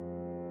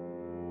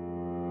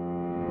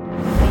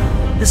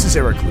This is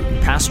Eric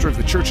Luby, pastor of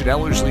the church at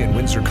Ellerslie in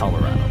Windsor,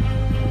 Colorado.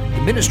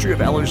 The ministry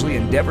of Ellerslie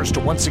endeavors to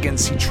once again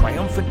see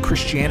triumphant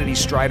Christianity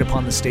stride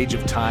upon the stage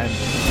of time,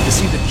 to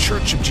see the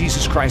Church of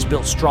Jesus Christ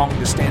built strong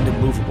to stand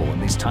immovable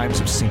in these times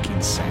of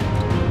sinking sand.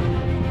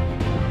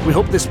 We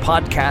hope this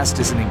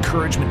podcast is an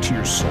encouragement to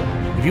your soul.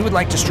 If you would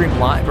like to stream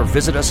live or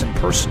visit us in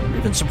person, or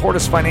even support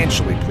us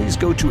financially, please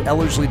go to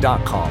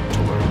Ellerslie.com to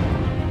learn more.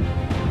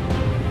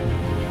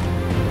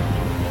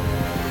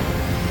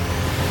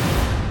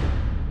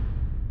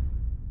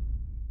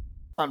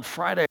 On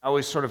Friday, I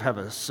always sort of have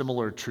a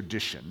similar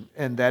tradition,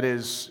 and that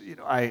is,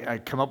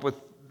 I come up with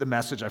the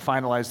message, I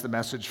finalize the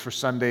message for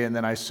Sunday, and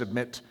then I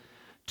submit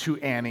to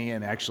Annie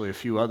and actually a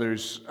few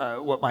others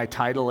what my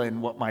title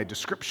and what my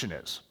description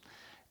is.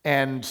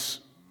 And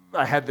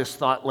I had this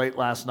thought late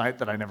last night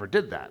that I never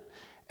did that.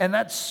 And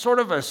that's sort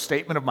of a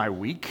statement of my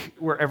week,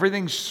 where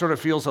everything sort of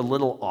feels a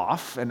little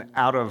off and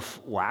out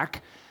of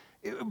whack,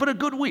 but a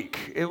good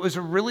week. It was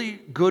a really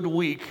good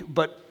week,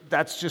 but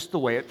that's just the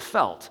way it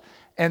felt.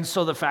 And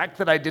so the fact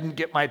that I didn't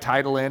get my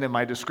title in and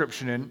my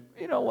description in,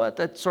 you know what,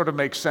 that sort of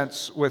makes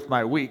sense with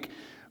my week.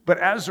 But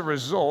as a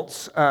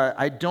result,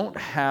 I don't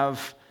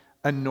have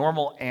a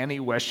normal Annie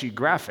Wesche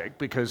graphic,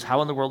 because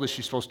how in the world is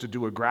she supposed to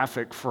do a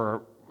graphic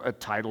for a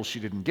title she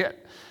didn't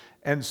get?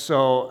 And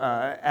so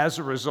as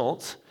a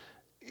result,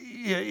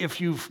 if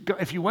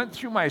you went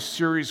through my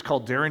series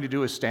called Daring to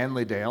Do a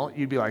Stanley Dale,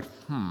 you'd be like,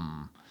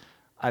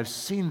 I've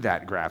seen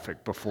that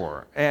graphic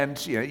before.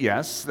 And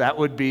yes, that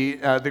would be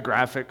the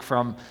graphic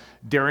from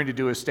Daring to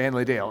Do a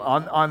Stanley Dale.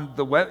 On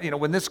the web,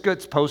 when this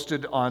gets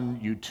posted on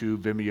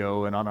YouTube,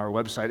 Vimeo, and on our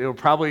website, it'll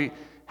probably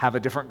have a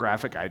different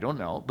graphic, I don't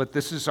know. But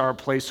this is our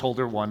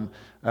placeholder one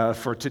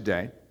for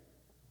today.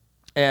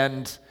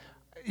 And,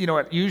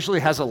 it usually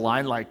has a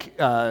line like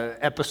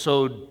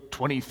episode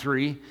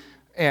 23.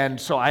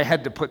 And so I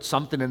had to put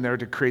something in there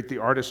to create the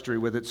artistry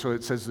with it, so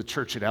it says the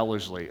Church at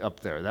Ellerslie up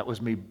there. That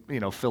was me,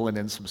 filling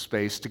in some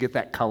space to get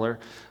that color,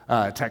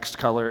 text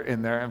color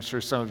in there. I'm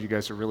sure some of you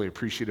guys are really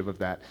appreciative of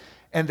that.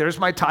 And there's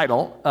my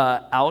title,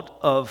 Out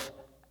of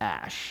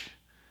Ash.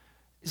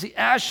 See,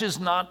 ash is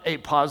not a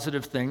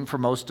positive thing for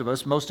most of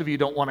us. Most of you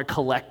don't want to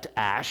collect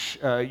ash.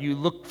 You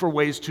look for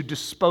ways to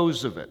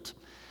dispose of it.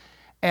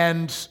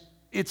 And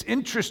it's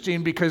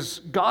interesting because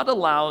God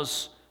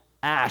allows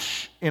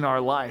ash in our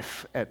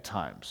life at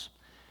times.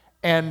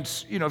 And,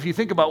 if you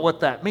think about what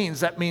that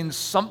means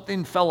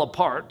something fell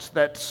apart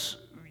that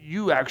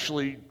you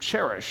actually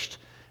cherished,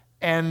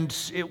 and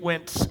it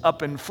went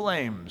up in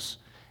flames.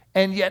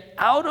 And yet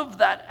out of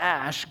that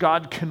ash,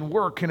 God can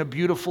work in a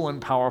beautiful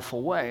and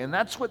powerful way. And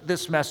that's what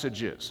this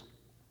message is.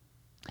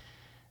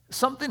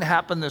 Something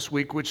happened this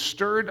week which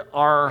stirred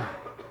our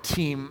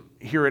team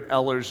here at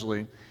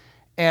Ellerslie.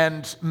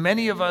 And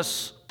many of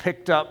us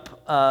picked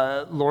up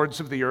Lords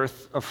of the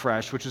Earth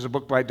Afresh, which is a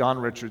book by Don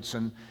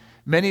Richardson.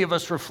 Many of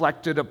us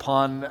reflected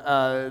upon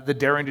the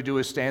Daring to Do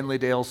a Stanley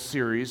Dale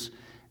series.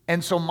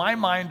 And so my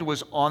mind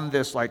was on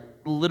this like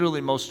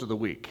literally most of the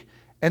week.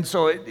 And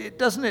so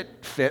doesn't it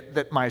fit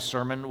that my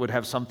sermon would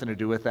have something to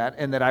do with that,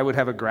 and that I would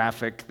have a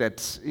graphic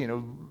that,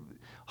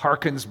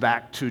 harkens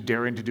back to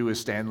Daring to Do a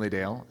Stanley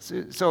Dale?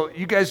 So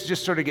you guys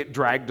just sort of get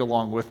dragged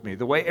along with me.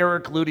 The way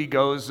Eric Ludy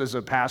goes as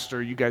a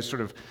pastor, you guys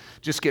sort of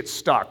just get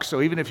stuck.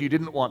 So even if you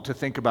didn't want to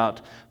think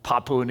about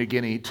Papua New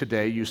Guinea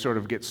today, you sort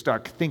of get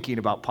stuck thinking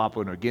about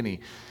Papua New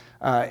Guinea.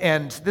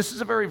 And this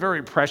is a very,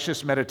 very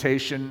precious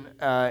meditation,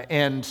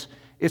 and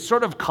it's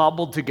sort of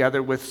cobbled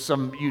together with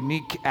some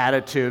unique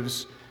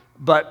additives,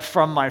 but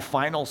from my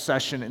final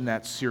session in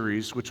that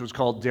series, which was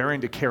called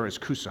Daring to Care as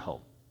Kusaho.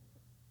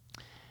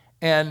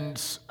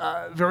 And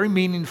very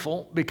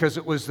meaningful, because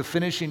it was the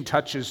finishing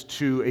touches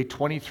to a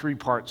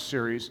 23-part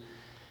series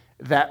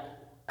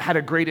that had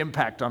a great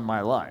impact on my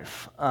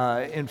life.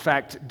 In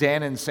fact,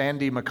 Dan and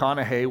Sandy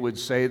McConaughey would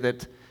say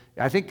that,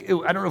 I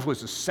don't know if it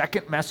was the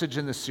second message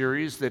in the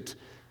series that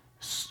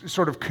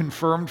sort of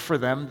confirmed for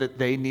them that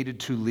they needed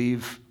to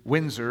leave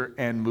Windsor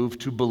and move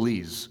to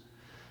Belize.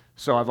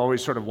 So I've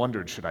always sort of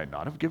wondered, should I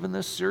not have given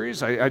this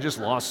series? I just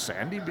lost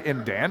Sandy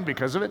and Dan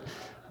because of it.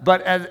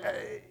 But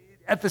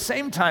at the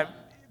same time,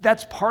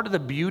 that's part of the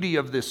beauty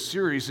of this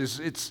series.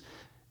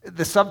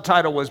 The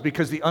subtitle was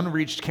Because the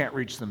Unreached Can't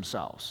Reach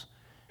Themselves.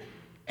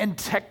 And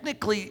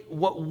technically,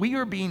 what we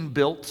are being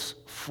built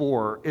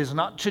for is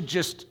not to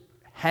just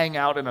hang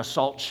out in a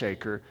salt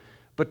shaker,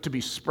 but to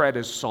be spread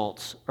as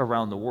salts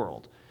around the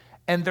world.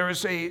 And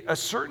there's a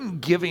certain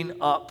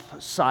giving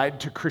up side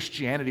to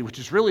Christianity, which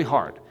is really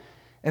hard.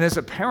 And as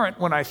a parent,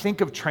 when I think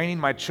of training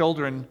my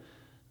children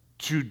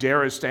to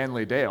dare as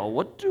Stanley Dale,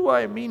 what do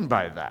I mean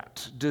by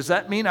that? Does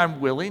that mean I'm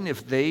willing,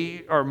 if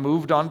they are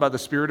moved on by the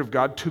Spirit of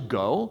God, to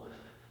go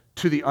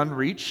to the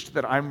unreached,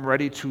 that I'm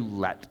ready to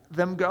let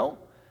them go?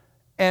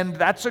 And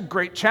that's a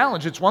great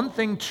challenge. It's one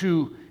thing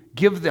to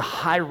give the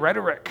high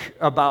rhetoric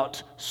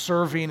about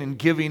serving and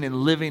giving and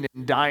living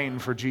and dying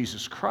for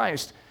Jesus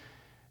Christ.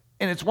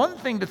 And it's one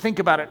thing to think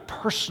about it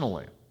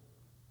personally.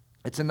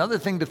 It's another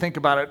thing to think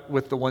about it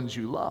with the ones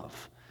you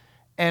love.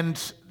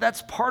 And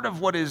that's part of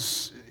what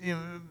is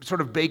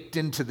sort of baked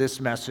into this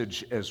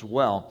message as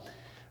well.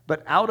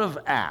 but out of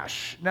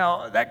ash.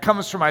 Now, that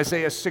comes from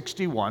Isaiah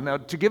 61. Now,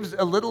 to give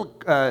a little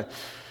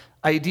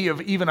idea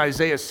of even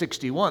Isaiah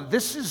 61,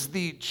 this is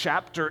the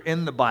chapter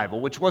in the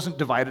Bible, which wasn't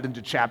divided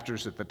into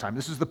chapters at the time.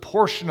 This is the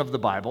portion of the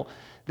Bible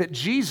that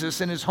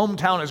Jesus in his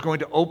hometown is going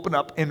to open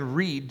up and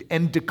read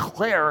and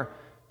declare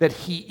that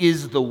he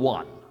is the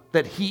one,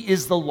 that he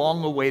is the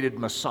long-awaited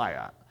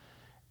Messiah.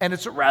 And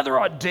it's a rather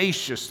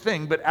audacious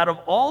thing, but out of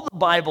all the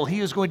Bible, he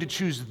is going to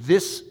choose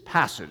this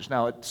passage.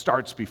 Now, it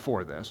starts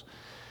before this.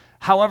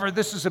 However,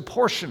 this is a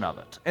portion of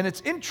it. And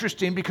it's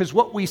interesting because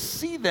what we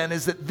see then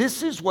is that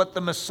this is what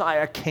the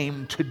Messiah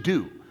came to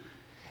do.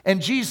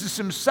 And Jesus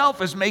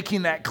himself is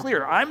making that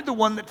clear. I'm the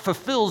one that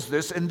fulfills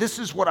this, and this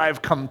is what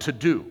I've come to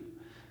do.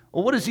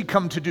 Well, what does he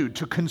come to do?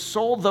 To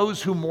console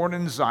those who mourn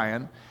in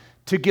Zion,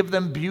 to give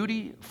them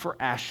beauty for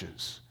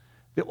ashes,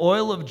 the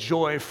oil of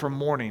joy for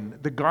mourning,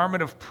 the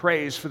garment of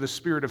praise for the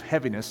spirit of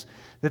heaviness,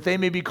 that they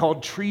may be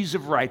called trees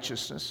of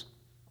righteousness,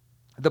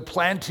 the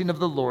planting of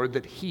the Lord,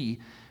 that he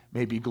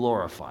may be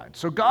glorified.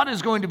 So God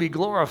is going to be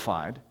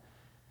glorified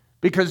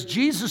because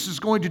Jesus is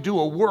going to do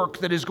a work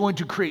that is going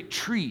to create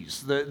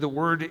trees. The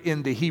word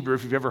in the Hebrew,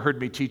 if you've ever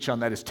heard me teach on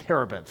that, is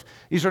terebinth.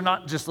 These are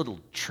not just little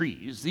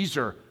trees. These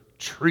are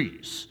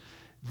trees.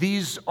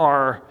 These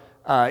are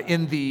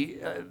in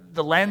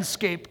the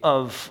landscape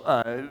of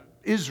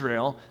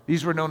Israel,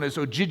 these were known as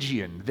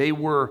Ogygian. They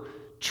were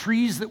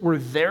trees that were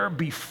there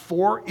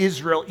before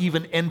Israel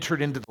even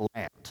entered into the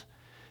land.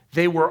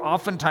 They were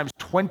oftentimes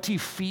 20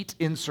 feet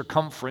in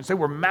circumference. They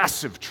were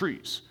massive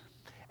trees.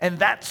 And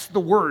that's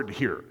the word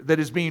here that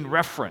is being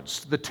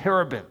referenced, the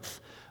terebinth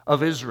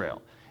of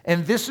Israel.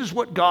 And this is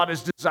what God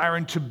is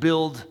desiring to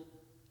build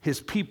his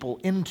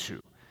people into.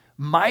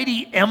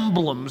 Mighty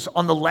emblems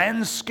on the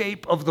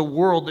landscape of the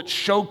world that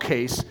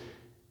showcase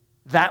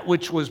that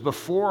which was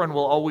before and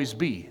will always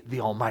be, the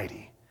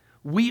Almighty.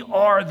 We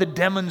are the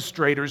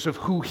demonstrators of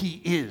who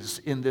he is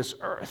in this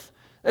earth.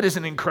 That is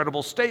an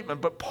incredible statement,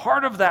 but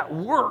part of that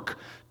work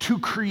to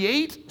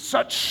create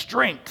such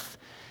strength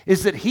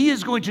is that he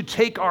is going to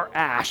take our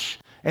ash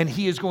and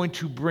he is going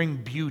to bring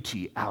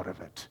beauty out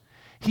of it.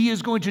 He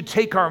is going to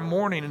take our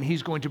mourning and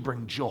he's going to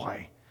bring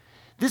joy.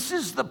 This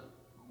is the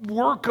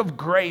work of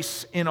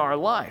grace in our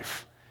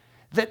life,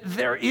 that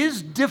there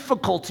is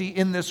difficulty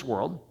in this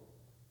world.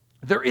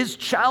 There is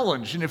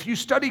challenge, and if you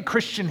study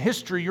Christian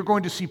history, you're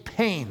going to see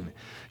pain,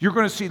 you're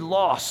going to see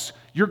loss,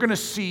 you're going to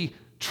see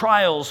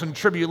trials and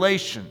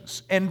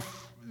tribulations, and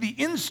the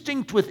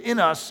instinct within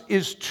us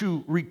is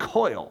to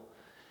recoil.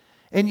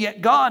 And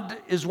yet God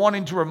is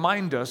wanting to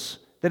remind us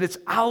that it's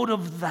out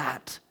of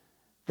that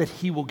that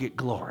he will get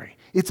glory.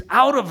 It's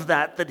out of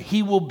that that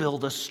he will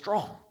build us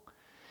strong.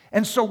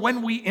 And so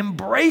when we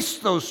embrace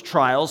those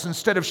trials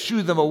instead of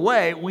shoo them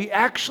away, we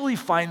actually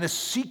find the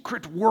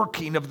secret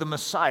working of the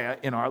Messiah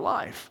in our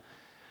life.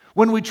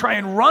 When we try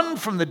and run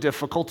from the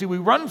difficulty, we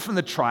run from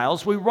the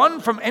trials, we run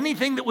from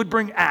anything that would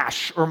bring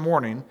ash or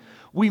mourning,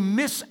 we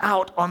miss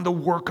out on the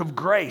work of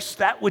grace,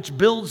 that which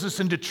builds us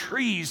into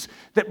trees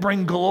that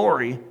bring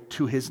glory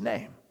to his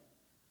name.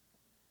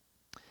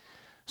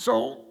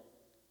 So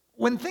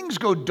when things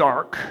go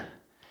dark,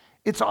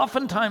 it's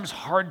oftentimes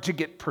hard to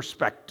get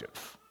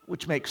perspective,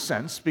 which makes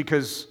sense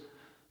because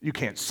you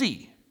can't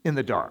see in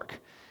the dark.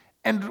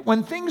 And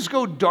when things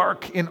go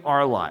dark in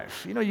our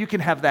life, you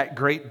can have that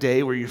great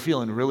day where you're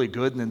feeling really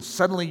good and then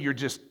suddenly you're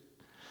just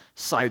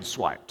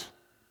sideswiped.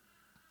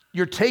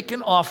 You're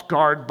taken off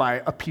guard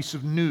by a piece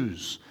of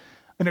news,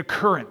 an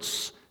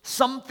occurrence,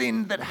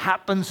 something that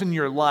happens in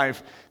your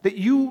life that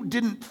you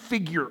didn't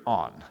figure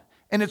on.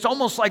 And it's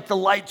almost like the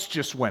lights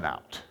just went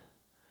out.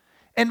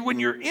 And when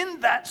you're in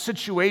that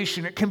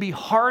situation, it can be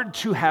hard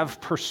to have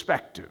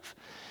perspective.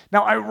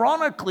 Now,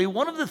 ironically,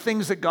 one of the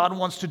things that God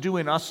wants to do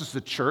in us as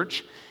the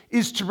church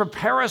is to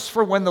prepare us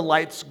for when the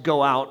lights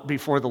go out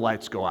before the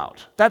lights go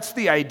out. That's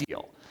the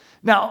ideal.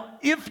 Now,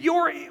 if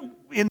you're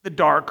in the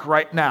dark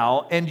right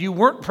now and you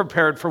weren't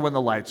prepared for when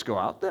the lights go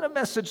out, then a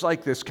message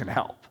like this can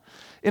help.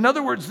 In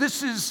other words,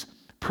 this is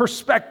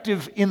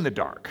perspective in the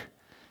dark.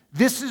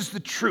 This is the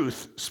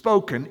truth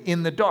spoken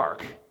in the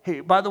dark.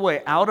 Hey, by the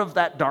way, out of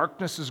that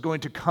darkness is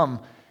going to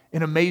come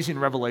an amazing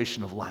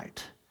revelation of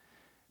light.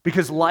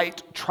 Because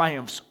light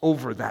triumphs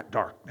over that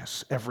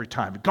darkness every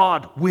time.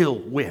 God will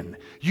win.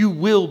 You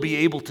will be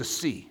able to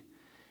see.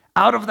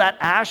 Out of that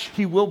ash,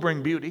 he will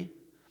bring beauty.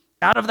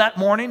 Out of that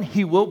mourning,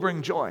 he will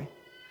bring joy.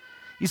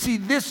 You see,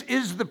 this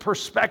is the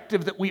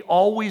perspective that we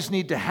always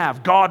need to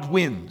have. God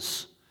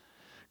wins.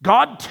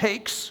 God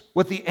takes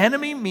what the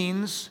enemy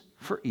means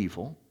for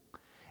evil,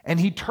 and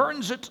he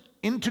turns it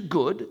into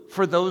good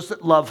for those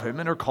that love him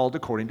and are called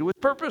according to his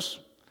purpose.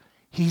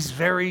 He's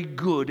very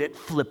good at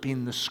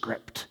flipping the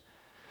script.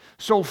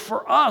 So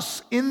for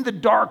us, in the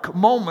dark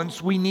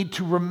moments, we need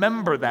to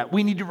remember that.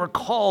 We need to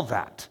recall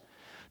that.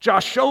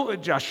 Jehoshaphat,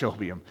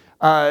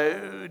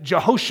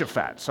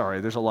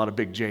 there's a lot of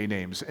big J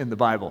names in the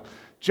Bible.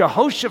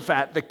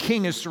 Jehoshaphat, the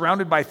king, is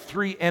surrounded by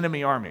 3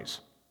 enemy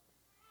armies.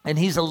 And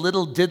he's a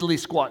little diddly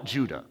squat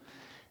Judah.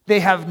 They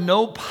have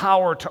no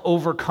power to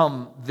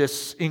overcome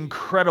this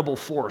incredible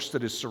force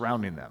that is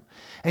surrounding them.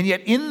 And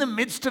yet in the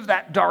midst of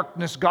that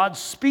darkness, God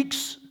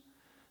speaks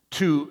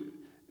to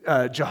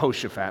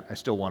Jehoshaphat. I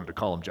still wanted to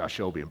call him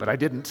Joshobian, but I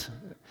didn't.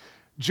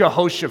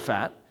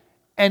 Jehoshaphat.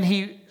 And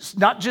he,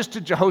 not just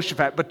to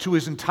Jehoshaphat, but to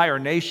his entire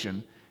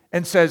nation,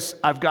 and says,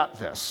 I've got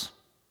this.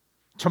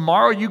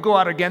 Tomorrow you go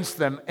out against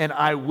them, and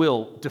I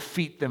will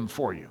defeat them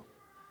for you.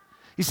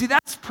 You see,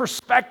 that's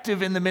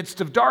perspective in the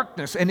midst of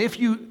darkness. And if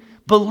you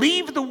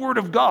believe the word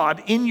of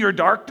God in your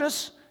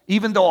darkness,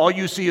 even though all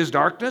you see is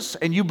darkness,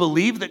 and you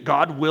believe that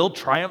God will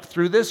triumph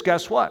through this,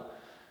 guess what?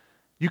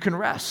 You can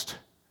rest.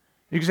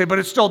 You can say, but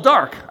it's still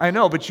dark. I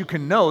know, but you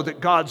can know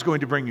that God's going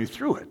to bring you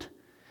through it.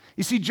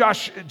 You see,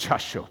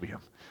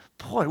 Joshobiam.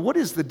 Boy, what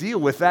is the deal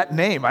with that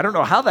name? I don't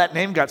know how that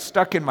name got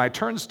stuck in my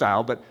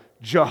turnstile, but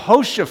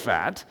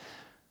Jehoshaphat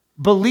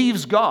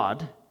believes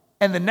God,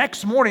 and the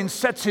next morning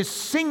sets his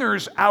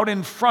singers out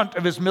in front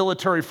of his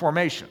military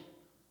formation.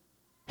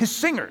 His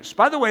singers.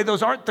 By the way,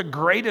 those aren't the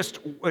greatest,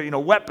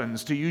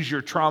 weapons to use your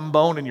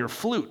trombone and your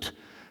flute,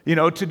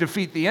 to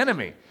defeat the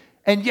enemy.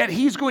 And yet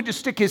he's going to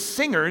stick his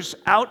singers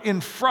out in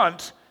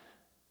front,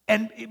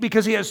 and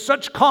because he has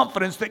such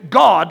confidence that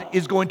God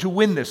is going to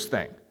win this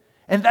thing.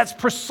 And that's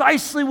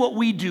precisely what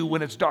we do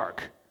when it's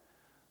dark.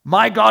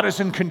 My God is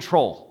in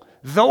control.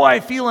 Though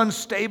I feel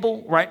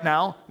unstable right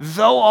now,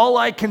 though all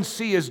I can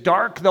see is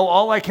dark, though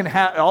all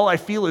I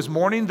feel is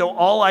morning, though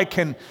all I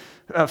can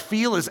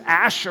feel is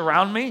ash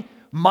around me,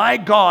 my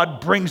God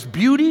brings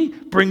beauty,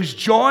 brings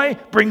joy,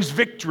 brings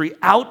victory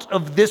out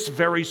of this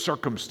very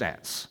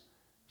circumstance.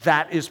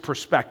 That is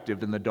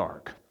perspective in the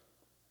dark.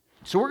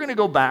 So we're going to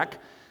go back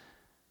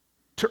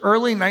to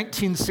early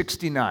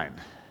 1969.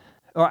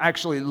 Or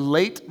actually,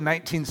 late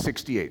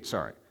 1968,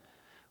 sorry.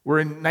 We're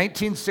in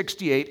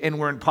 1968, and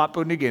we're in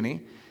Papua New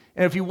Guinea.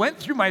 And if you went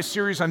through my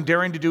series on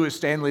Daring to Do with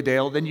Stanley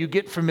Dale, then you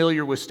get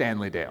familiar with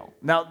Stanley Dale.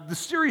 Now, the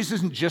series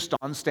isn't just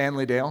on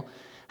Stanley Dale.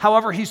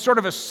 However, he's sort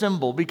of a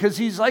symbol because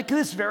he's like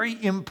this very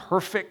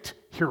imperfect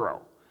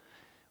hero,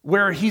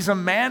 where he's a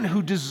man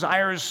who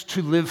desires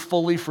to live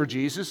fully for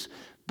Jesus,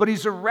 but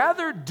he's a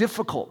rather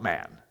difficult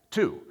man,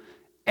 too.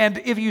 And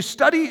if you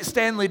study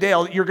Stanley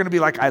Dale, you're going to be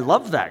like, I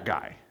love that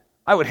guy.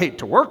 I would hate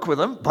to work with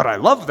him, but I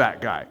love that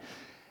guy.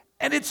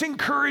 And it's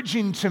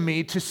encouraging to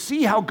me to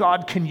see how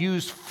God can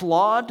use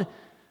flawed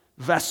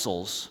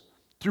vessels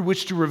through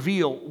which to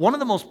reveal one of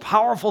the most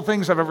powerful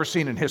things I've ever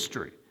seen in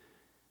history.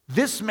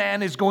 This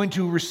man is going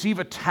to receive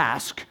a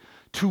task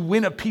to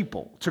win a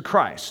people to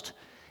Christ.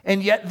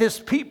 And yet this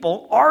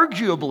people,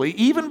 arguably,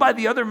 even by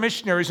the other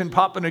missionaries in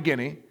Papua New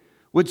Guinea,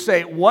 would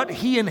say what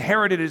he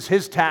inherited as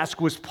his task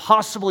was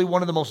possibly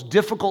one of the most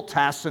difficult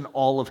tasks in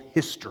all of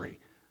history.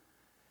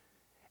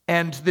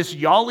 And this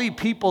Yali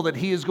people that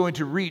he is going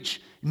to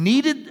reach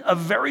needed a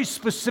very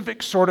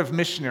specific sort of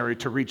missionary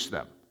to reach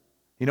them.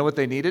 You know what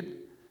they needed?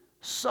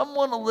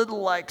 Someone a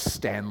little like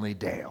Stanley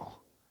Dale.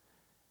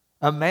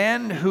 A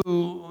man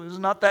who was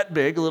not that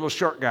big, a little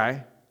short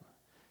guy,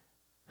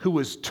 who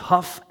was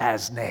tough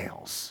as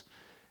nails.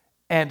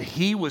 And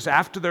he was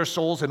after their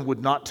souls and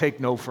would not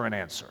take no for an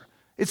answer.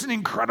 It's an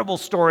incredible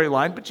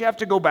storyline, but you have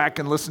to go back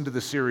and listen to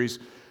the series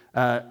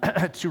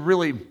to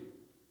really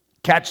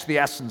catch the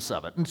essence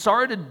of it. And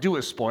sorry to do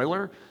a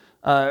spoiler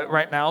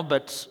right now,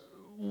 but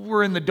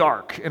we're in the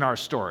dark in our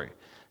story.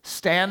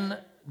 Stan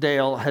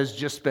Dale has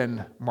just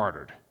been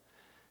martyred.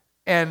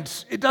 And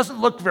it doesn't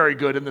look very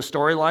good in the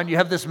storyline. You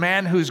have this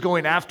man who's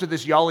going after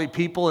this Yali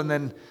people, and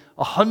then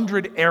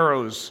 100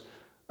 arrows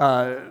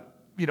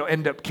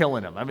end up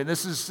killing him. I mean,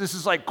 this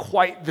is like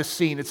quite the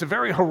scene. It's a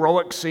very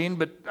heroic scene,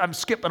 but I'm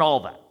skipping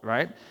all that,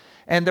 right?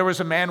 And there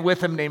was a man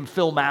with him named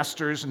Phil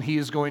Masters, and he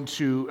is going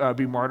to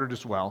be martyred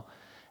as well.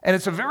 And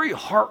it's a very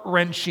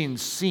heart-wrenching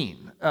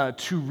scene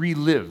to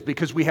relive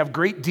because we have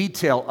great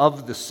detail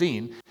of the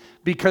scene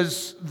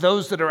because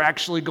those that are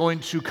actually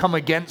going to come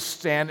against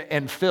Stan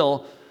and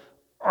Phil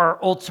are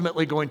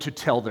ultimately going to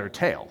tell their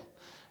tale.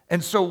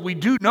 And so we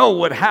do know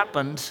what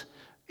happened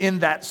in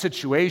that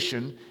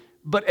situation,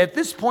 but at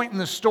this point in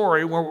the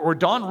story where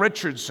Don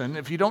Richardson,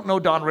 if you don't know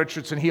Don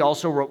Richardson, he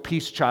also wrote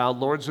Peace Child,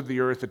 Lords of the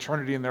Earth,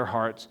 Eternity in Their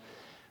Hearts.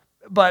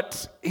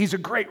 But he's a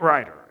great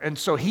writer, and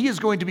so he is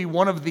going to be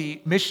one of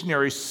the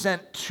missionaries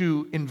sent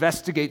to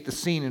investigate the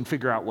scene and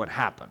figure out what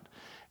happened.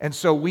 And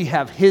so we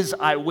have his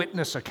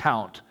eyewitness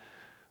account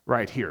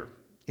right here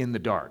in the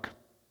dark.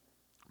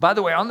 By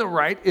the way, on the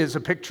right is a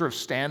picture of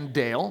Stan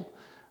Dale.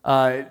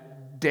 Dan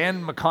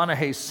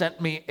McConaughey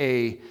sent me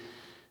a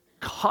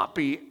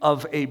copy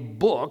of a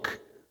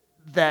book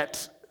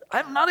that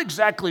I'm not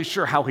exactly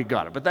sure how he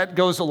got it, but that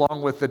goes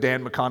along with the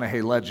Dan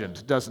McConaughey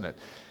legend, doesn't it?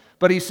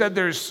 But he said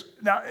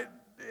now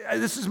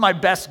this is my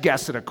best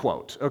guess at a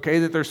quote, okay,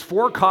 that there's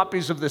 4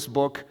 copies of this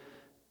book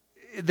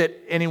that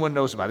anyone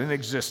knows about in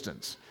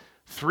existence.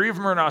 3 of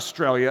them are in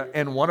Australia,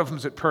 and 1 of them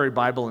is at Prairie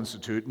Bible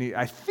Institute, and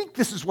I think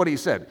this is what he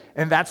said,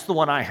 and that's the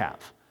one I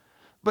have.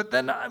 But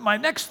then my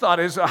next thought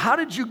is, how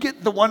did you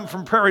get the one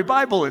from Prairie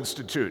Bible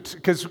Institute?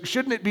 Because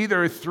shouldn't it be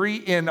there are 3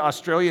 in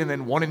Australia and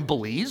then 1 in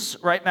Belize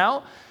right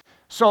now?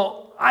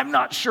 So I'm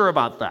not sure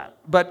about that,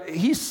 but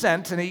he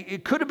sent, and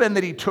it could have been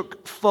that he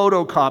took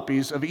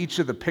photocopies of each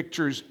of the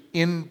pictures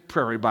in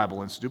Prairie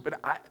Bible Institute,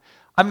 but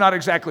I'm not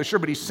exactly sure,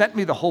 but he sent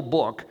me the whole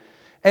book,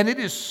 and it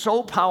is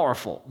so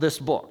powerful, this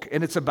book,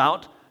 and it's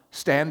about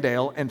Stan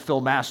Dale and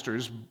Phil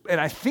Masters, and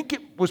I think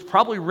it was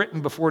probably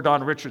written before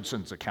Don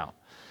Richardson's account.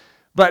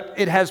 But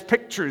it has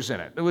pictures in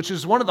it, which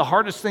is one of the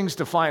hardest things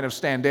to find of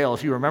Stan Dale,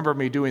 if you remember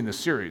me doing the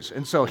series.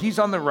 And so he's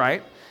on the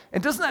right.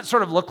 And doesn't that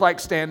sort of look like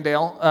Stan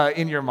Dale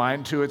in your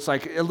mind, too? It's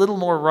like a little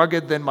more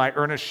rugged than my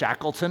Ernest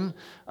Shackleton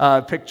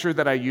picture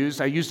that I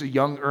used. I used a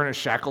young Ernest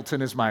Shackleton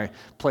as my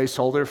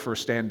placeholder for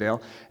Stan Dale.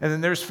 And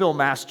then there's Phil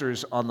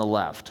Masters on the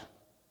left.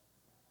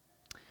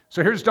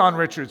 So here's Don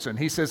Richardson.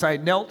 He says, I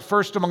knelt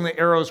first among the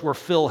arrows where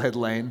Phil had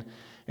lain,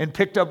 and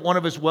picked up one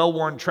of his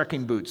well-worn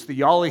trekking boots. The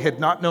Yali had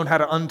not known how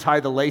to untie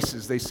the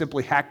laces. They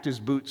simply hacked his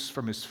boots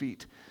from his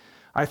feet.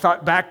 I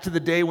thought back to the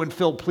day when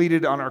Phil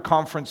pleaded on our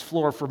conference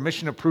floor for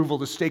mission approval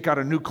to stake out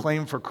a new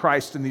claim for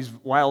Christ in these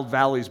wild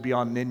valleys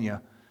beyond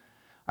Ninya.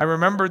 I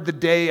remembered the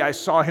day I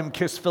saw him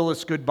kiss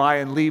Phyllis goodbye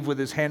and leave with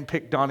his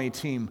hand-picked Donnie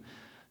team.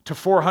 To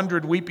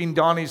 400 weeping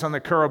Donnies on the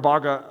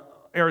Karabaga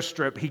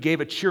airstrip, he gave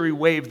a cheery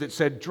wave that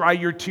said, "Dry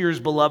your tears,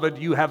 beloved,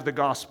 you have the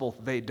gospel,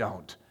 they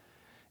don't."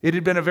 It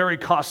had been a very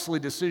costly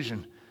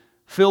decision.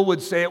 Phil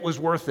would say it was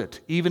worth it,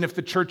 even if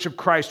the Church of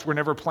Christ were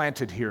never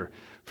planted here.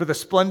 For the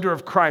splendor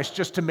of Christ,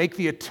 just to make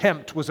the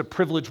attempt was a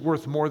privilege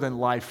worth more than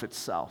life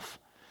itself.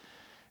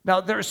 Now,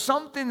 there's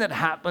something that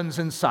happens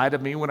inside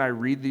of me when I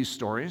read these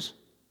stories,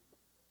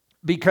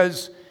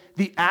 because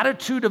the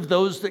attitude of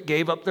those that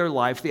gave up their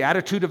life, the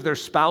attitude of their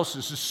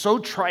spouses, is so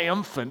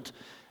triumphant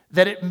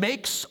that it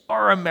makes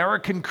our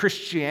American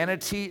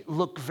Christianity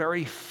look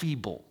very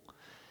feeble.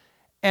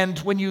 And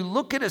when you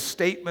look at a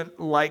statement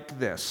like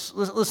this,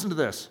 listen to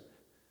this.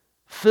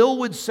 Phil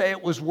would say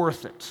it was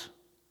worth it,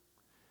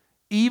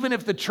 even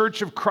if the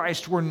Church of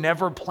Christ were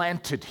never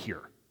planted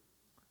here.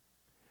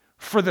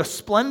 For the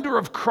splendor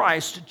of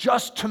Christ,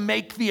 just to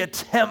make the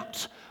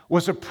attempt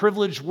was a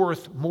privilege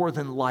worth more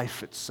than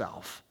life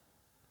itself.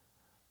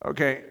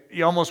 Okay,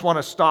 you almost want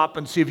to stop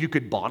and see if you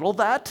could bottle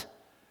that,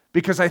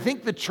 because I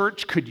think the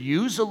church could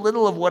use a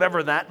little of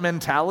whatever that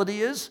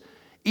mentality is.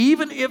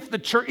 Even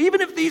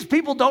if these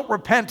people don't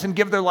repent and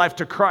give their life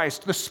to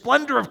Christ, the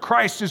splendor of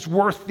Christ is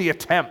worth the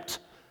attempt.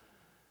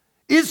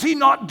 Is he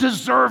not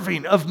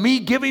deserving of me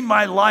giving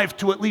my life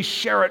to at least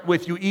share it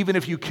with you, even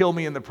if you kill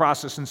me in the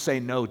process and say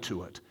no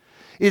to it?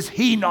 Is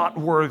he not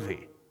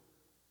worthy?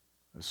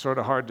 It's sort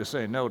of hard to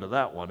say no to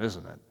that one,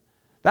 isn't it?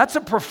 That's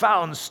a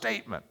profound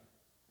statement.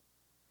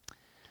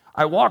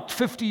 I walked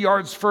 50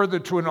 yards further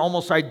to an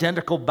almost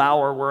identical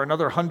bower where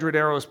another 100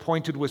 arrows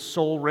pointed with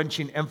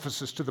soul-wrenching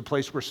emphasis to the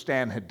place where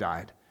Stan had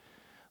died.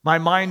 My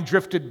mind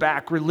drifted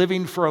back,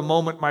 reliving for a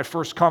moment my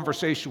first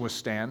conversation with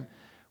Stan.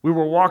 We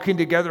were walking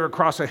together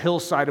across a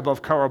hillside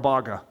above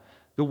Karabaga,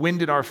 the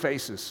wind in our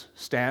faces.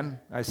 "Stan,"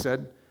 I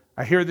said,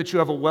 "I hear that you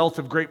have a wealth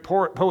of great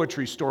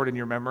poetry stored in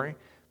your memory.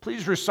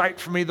 Please recite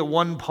for me the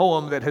one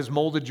poem that has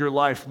molded your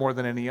life more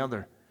than any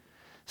other."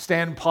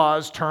 Stan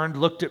paused, turned,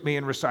 looked at me,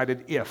 and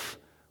recited "If"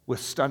 with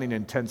stunning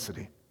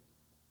intensity.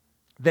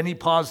 Then he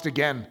paused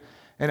again,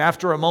 and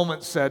after a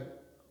moment said,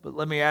 "But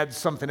let me add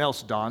something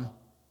else, Don.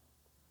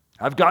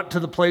 I've got to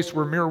the place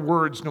where mere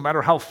words, no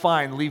matter how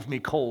fine, leave me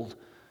cold.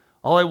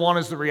 All I want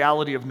is the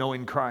reality of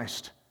knowing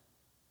Christ."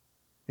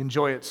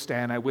 "Enjoy it,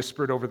 Stan," I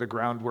whispered over the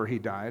ground where he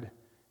died.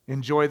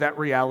 "Enjoy that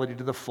reality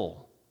to the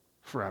full,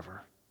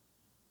 forever."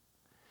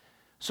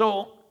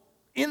 So,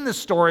 in the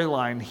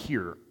storyline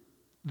here,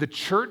 the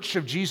Church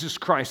of Jesus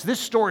Christ, this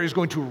story is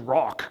going to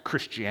rock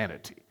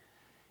Christianity.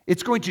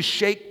 It's going to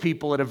shake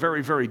people at a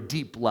very, very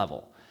deep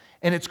level.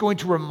 And it's going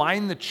to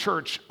remind the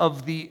church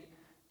of the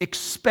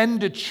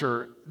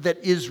expenditure that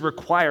is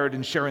required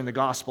in sharing the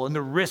gospel and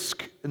the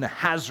risk and the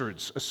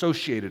hazards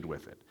associated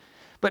with it.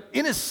 But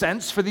in a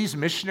sense, for these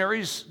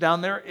missionaries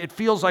down there, it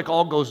feels like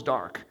all goes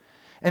dark.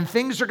 And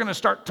things are going to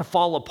start to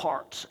fall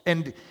apart.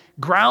 And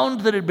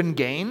ground that had been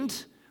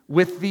gained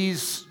with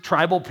these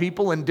tribal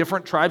people in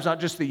different tribes,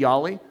 not just the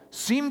Yali,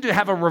 seemed to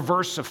have a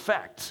reverse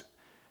effect.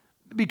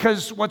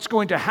 Because what's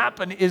going to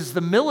happen is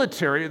the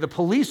military, the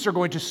police are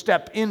going to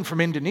step in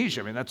from Indonesia.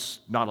 I mean,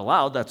 that's not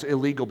allowed. That's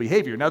illegal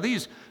behavior. Now,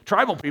 these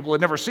tribal people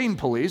had never seen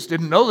police,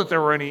 didn't know that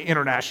there were any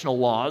international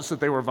laws that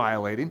they were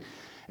violating.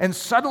 And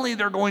suddenly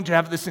they're going to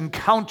have this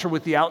encounter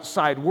with the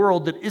outside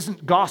world that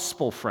isn't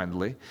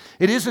gospel-friendly.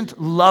 It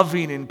isn't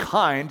loving and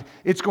kind.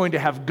 It's going to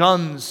have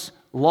guns,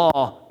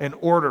 law, and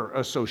order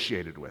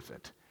associated with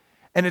it.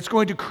 And it's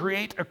going to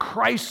create a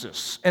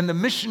crisis. And the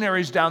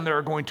missionaries down there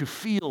are going to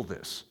feel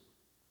this.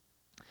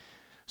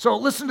 So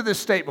listen to this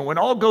statement. When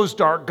all goes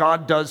dark,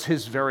 God does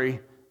his very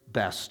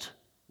best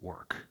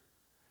work.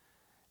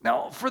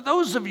 Now, for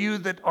those of you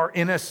that are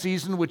in a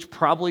season which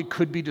probably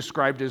could be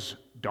described as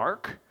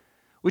dark,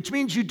 which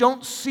means you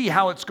don't see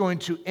how it's going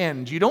to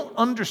end, you don't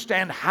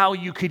understand how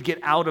you could get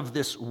out of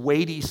this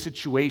weighty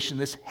situation,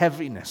 this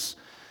heaviness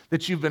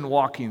that you've been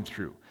walking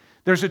through,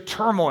 There's a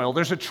turmoil,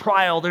 there's a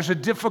trial, there's a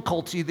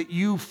difficulty that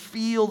you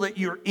feel that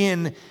you're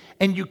in,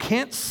 and you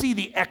can't see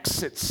the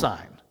exit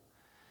sign.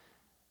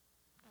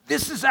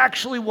 This is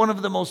actually one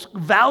of the most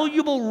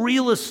valuable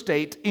real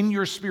estate in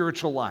your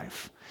spiritual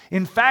life.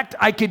 In fact,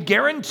 I could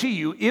guarantee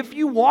you, if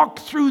you walk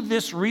through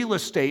this real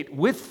estate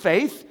with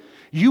faith,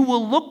 you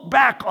will look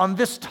back on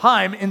this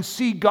time and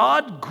see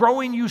God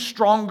growing you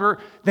stronger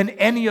than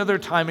any other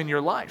time in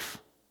your life.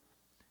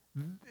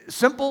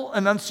 Simple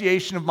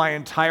enunciation of my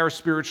entire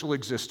spiritual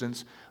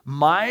existence.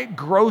 My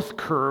growth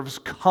curves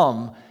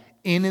come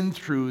in and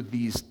through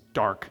these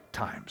dark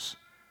times.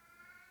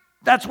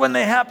 That's when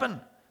they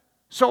happen.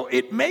 So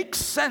it makes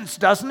sense,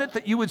 doesn't it,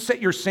 that you would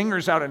set your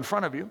singers out in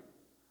front of you?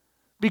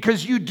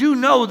 Because you do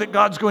know that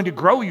God's going to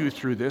grow you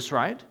through this,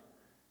 right?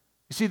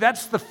 You see,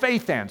 that's the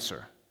faith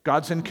answer.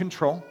 God's in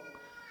control.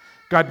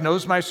 God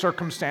knows my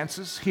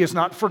circumstances. He has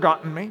not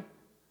forgotten me.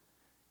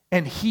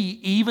 And He,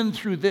 even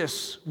through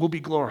this, will be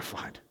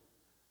glorified.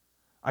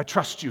 I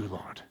trust you,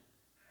 Lord.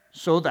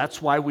 So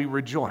that's why we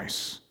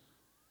rejoice.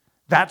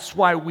 That's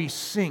why we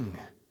sing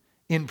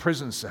in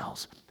prison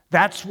cells.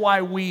 That's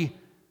why we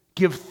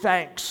give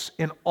thanks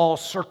in all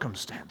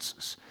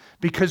circumstances,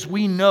 because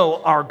we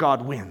know our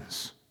God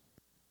wins.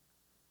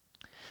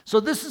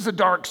 So this is a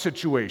dark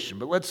situation,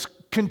 but let's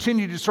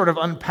continue to sort of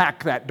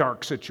unpack that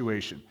dark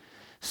situation.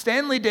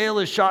 Stanley Dale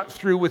is shot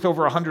through with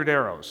over 100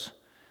 arrows.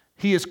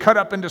 He is cut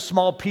up into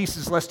small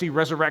pieces lest he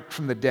resurrect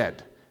from the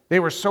dead. They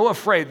were so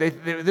afraid.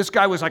 This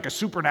guy was like a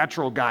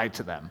supernatural guy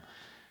to them.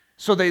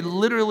 So they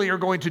literally are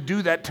going to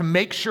do that to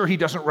make sure he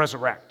doesn't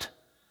resurrect.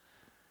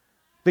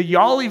 The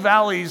Yali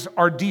Valleys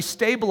are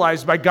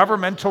destabilized by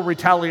governmental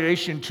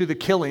retaliation to the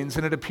killings,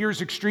 and it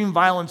appears extreme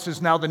violence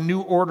is now the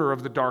new order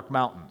of the Dark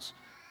Mountains.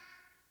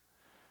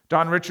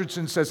 Don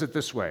Richardson says it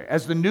this way: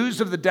 as the news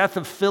of the death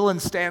of Phil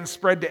and Stan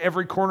spread to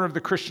every corner of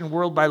the Christian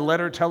world by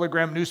letter,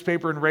 telegram,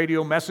 newspaper, and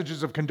radio,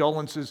 messages of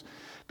condolences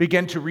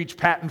began to reach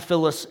Pat and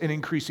Phyllis in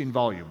increasing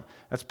volume.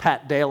 That's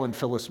Pat Dale and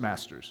Phyllis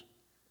Masters.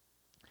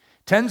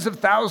 Tens of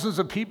thousands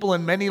of people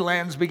in many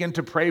lands began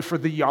to pray for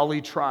the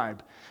Yali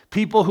tribe,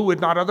 people who would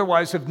not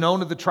otherwise have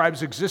known of the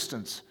tribe's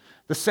existence.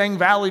 The Seng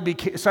Valley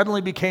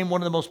suddenly became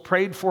one of the most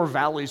prayed for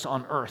valleys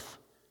on earth.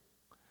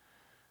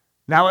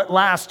 Now at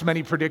last,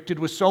 many predicted,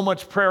 with so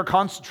much prayer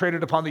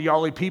concentrated upon the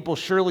Yali people,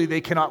 surely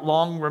they cannot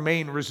long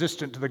remain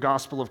resistant to the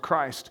gospel of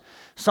Christ.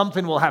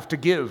 Something will have to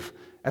give.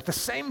 At the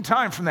same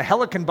time, from the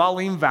Helik and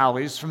Balim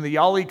valleys, from the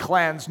Yali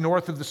clans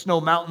north of the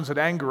Snow Mountains at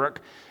Angaruk,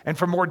 and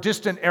from more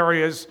distant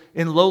areas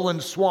in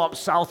lowland swamps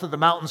south of the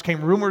mountains,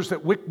 came rumors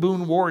that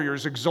Wickboon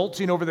warriors,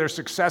 exulting over their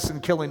success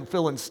in killing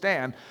Phil and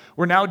Stan,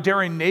 were now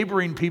daring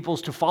neighboring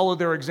peoples to follow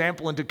their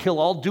example and to kill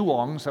all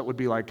Duongs, that would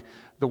be like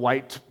the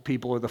white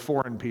people or the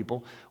foreign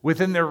people,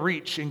 within their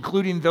reach,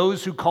 including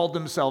those who called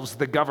themselves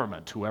the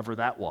government, whoever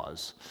that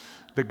was.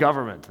 The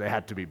government, they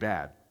had to be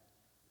bad.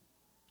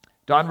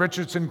 Don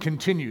Richardson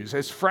continues,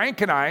 as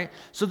Frank and I,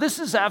 so this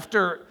is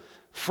after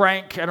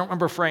Frank, I don't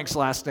remember Frank's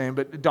last name,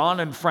 but Don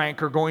and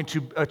Frank are going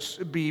to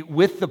be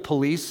with the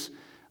police,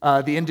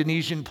 the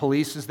Indonesian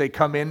police, as they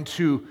come in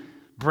to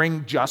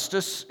bring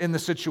justice in the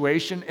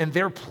situation, and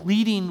they're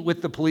pleading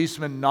with the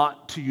policemen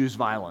not to use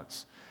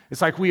violence.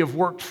 It's like we have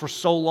worked for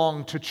so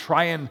long to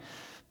try and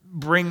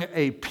bring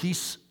a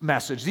peace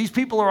message. These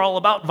people are all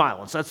about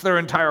violence. That's their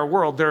entire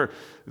world.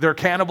 They're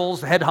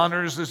cannibals,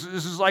 headhunters. This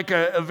is like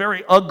a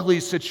very ugly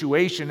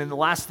situation, and the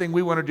last thing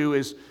we want to do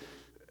is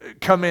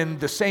come in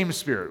the same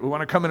spirit. We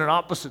want to come in an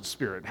opposite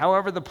spirit.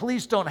 However, the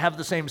police don't have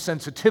the same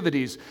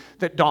sensitivities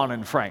that Don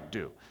and Frank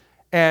do.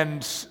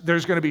 And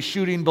there's going to be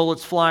shooting,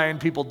 bullets flying,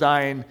 people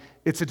dying.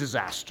 It's a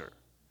disaster.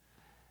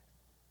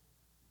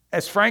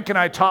 As Frank and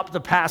I topped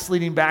the pass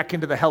leading back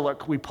into the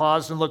Helik, we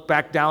paused and looked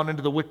back down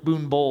into the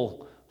Wickboon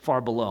Bowl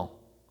far below.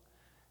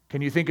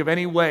 Can you think of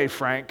any way,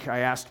 Frank, I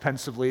asked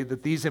pensively,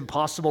 that these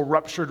impossible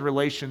ruptured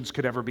relations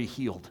could ever be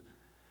healed?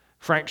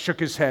 Frank shook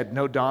his head.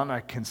 No, Don, I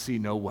can see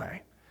no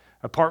way.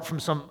 Apart from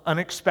some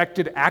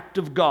unexpected act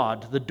of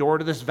God, the door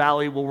to this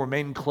valley will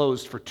remain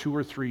closed for 2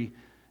 or 3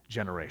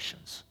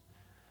 generations.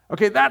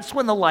 Okay, that's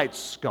when the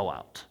lights go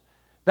out.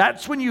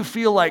 That's when you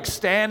feel like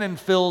Stan and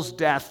Phil's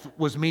death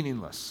was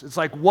meaningless. It's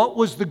like, what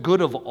was the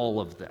good of all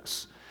of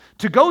this?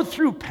 To go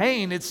through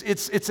pain, it's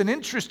an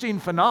interesting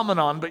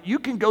phenomenon, but you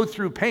can go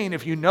through pain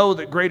if you know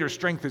that greater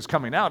strength is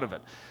coming out of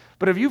it.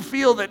 But if you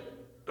feel that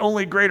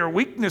only greater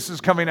weakness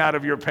is coming out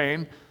of your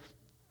pain,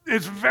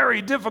 it's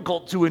very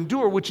difficult to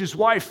endure, which is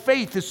why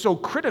faith is so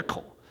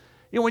critical.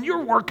 You know, when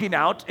you're working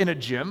out in a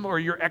gym or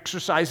you're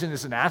exercising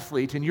as an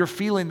athlete and you're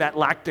feeling that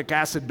lactic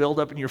acid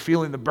buildup and you're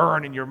feeling the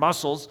burn in your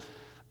muscles,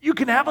 you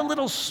can have a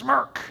little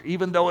smirk,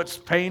 even though it's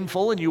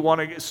painful and you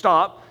want to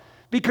stop,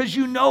 because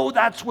you know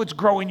that's what's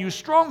growing you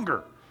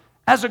stronger.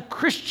 As a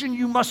Christian,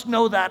 you must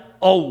know that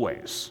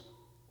always.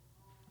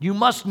 You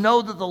must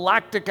know that the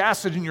lactic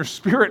acid in your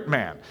spirit,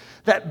 man,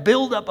 that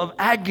buildup of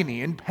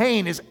agony and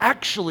pain is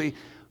actually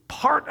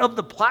part of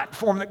the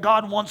platform that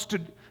God wants to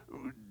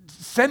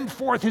send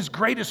forth His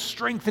greatest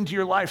strength into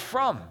your life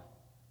from.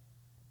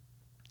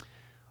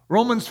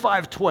 Romans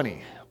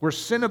 5:20. where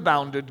sin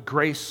abounded,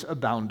 grace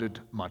abounded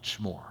much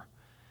more.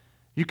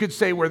 You could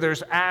say where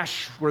there's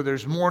ash, where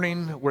there's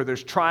mourning, where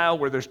there's trial,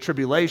 where there's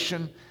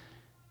tribulation.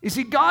 You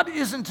see, God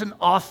isn't an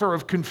author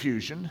of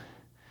confusion.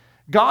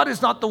 God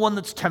is not the one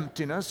that's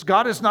tempting us.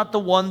 God is not the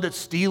one that's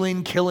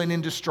stealing, killing,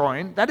 and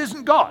destroying. That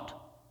isn't God.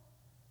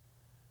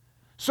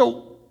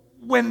 So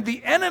when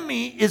the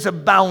enemy is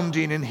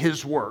abounding in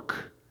his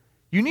work,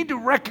 you need to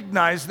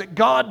recognize that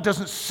God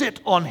doesn't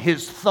sit on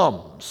his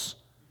thumbs.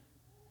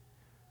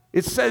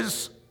 It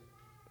says,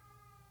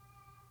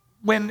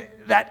 when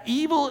that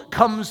evil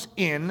comes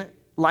in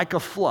like a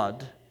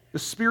flood, the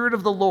Spirit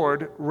of the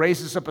Lord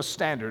raises up a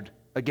standard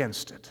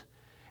against it.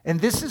 And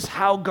this is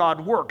how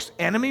God works.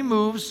 Enemy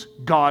moves,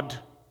 God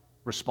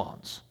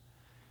responds.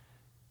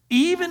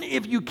 Even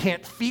if you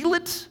can't feel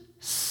it,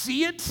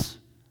 see it,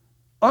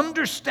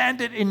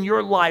 understand it in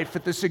your life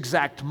at this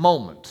exact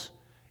moment,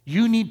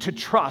 you need to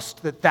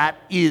trust that that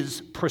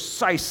is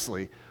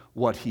precisely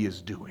what he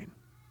is doing.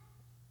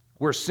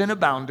 Where sin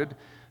abounded,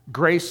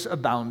 grace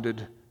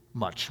abounded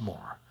much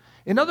more.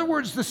 In other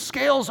words, the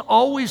scales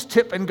always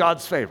tip in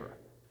God's favor.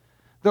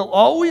 They'll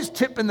always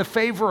tip in the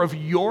favor of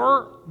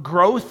your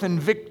growth and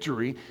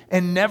victory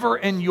and never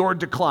in your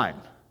decline.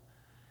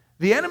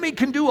 The enemy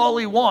can do all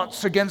he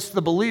wants against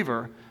the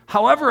believer.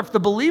 However, if the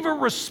believer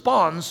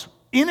responds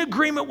in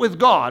agreement with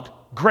God,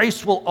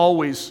 grace will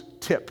always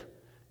tip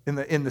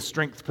in the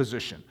strength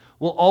position,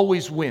 will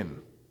always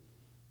win.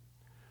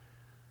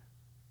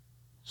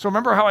 So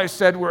remember how I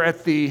said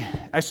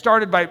I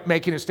started by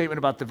making a statement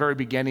about the very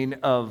beginning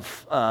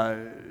of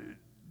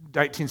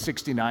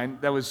 1969.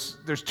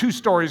 There's two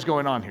stories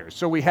going on here.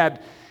 So we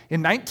had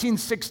in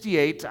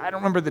 1968, I don't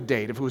remember the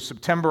date, if it was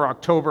September,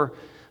 October,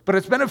 but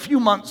it's been a few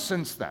months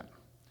since then.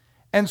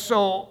 And so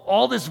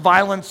all this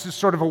violence is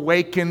sort of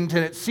awakened,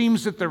 and it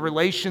seems that the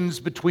relations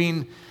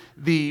between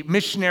the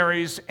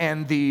missionaries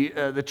and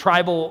the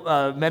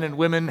tribal men and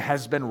women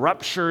has been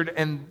ruptured,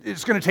 and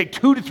it's going to take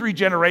 2 to 3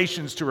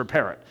 generations to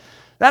repair it.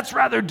 That's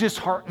rather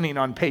disheartening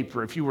on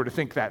paper if you were to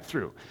think that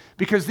through,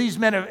 because these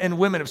men and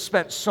women have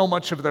spent so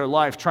much of their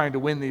life trying to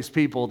win these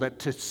people that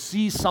to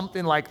see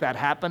something like that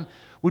happen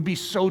would be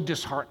so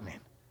disheartening.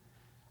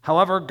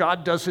 However,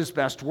 God does his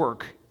best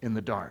work in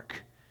the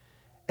dark.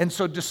 And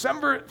so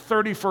December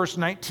 31st,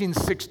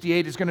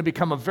 1968 is going to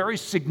become a very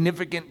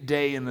significant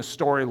day in the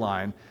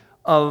storyline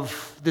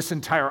of this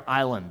entire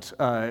island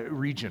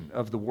region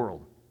of the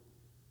world.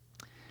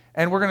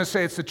 And we're going to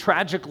say it's the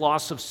tragic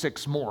loss of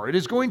 6 more. It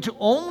is going to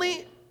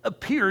only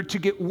appear to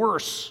get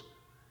worse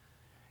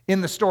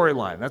in the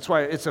storyline. That's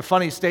why it's a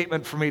funny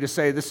statement for me to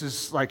say this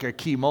is like a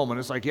key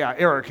moment. It's like, yeah,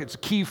 Eric, it's a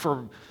key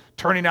for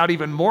turning out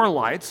even more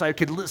lights. I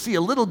could see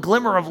a little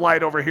glimmer of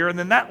light over here, and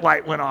then that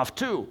light went off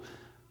too.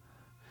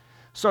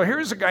 So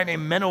here's a guy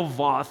named Menno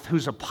Voth,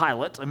 who's a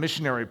pilot, a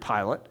missionary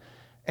pilot.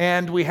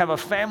 And we have a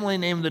family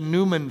named the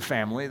Newman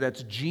family.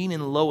 That's Gene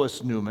and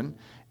Lois Newman.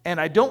 And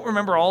I don't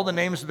remember all the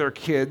names of their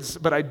kids,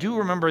 but I do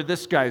remember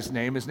this guy's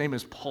name. His name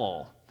is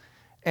Paul.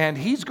 And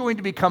he's going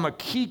to become a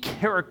key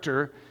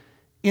character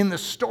in the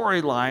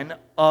storyline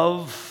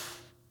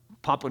of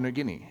Papua New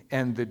Guinea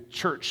and the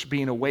church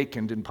being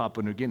awakened in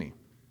Papua New Guinea.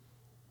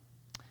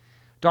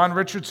 Don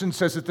Richardson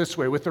says it this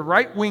way: with the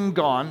right wing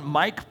gone,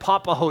 Mike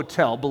Papa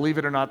Hotel, believe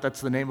it or not,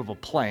 that's the name of a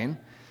plane,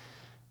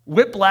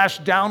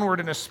 whiplashed downward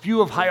in a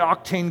spew of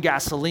high-octane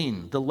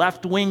gasoline. The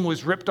left wing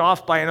was ripped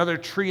off by another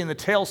tree, and the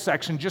tail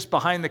section just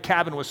behind the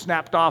cabin was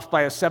snapped off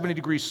by a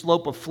 70-degree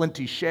slope of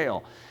flinty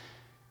shale.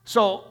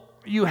 So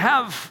you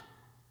have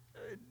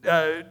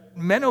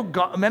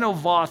Menno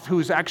Voth,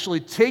 who's actually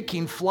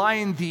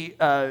flying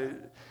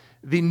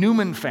the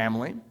Newman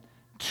family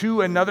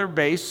to another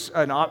base,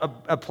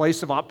 a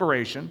place of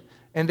operation,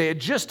 and they had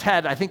just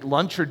had, I think,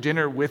 lunch or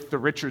dinner with the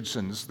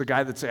Richardsons, the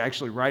guy that's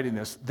actually writing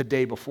this, the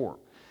day before.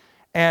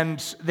 And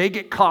they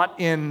get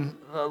caught in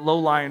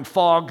low-lying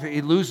fog.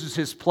 He loses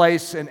his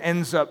place and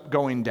ends up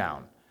going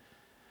down.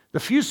 The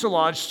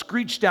fuselage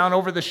screeched down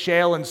over the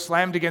shale and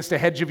slammed against a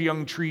hedge of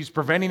young trees,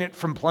 preventing it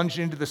from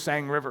plunging into the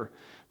Sang River.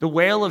 The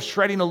wail of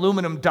shredding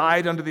aluminum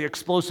died under the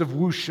explosive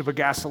whoosh of a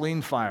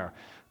gasoline fire.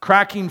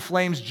 Cracking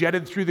flames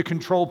jetted through the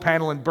control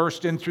panel and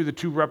burst in through the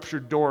 2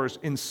 ruptured doors,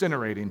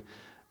 incinerating,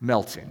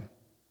 melting.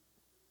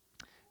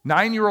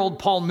 9-year-old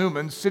Paul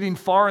Newman, sitting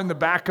far in the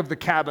back of the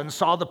cabin,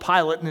 saw the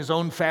pilot and his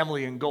own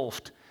family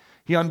engulfed.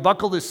 He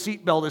unbuckled his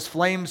seatbelt as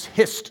flames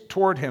hissed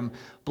toward him,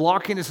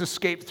 blocking his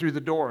escape through the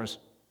doors.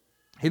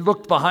 He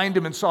looked behind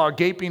him and saw a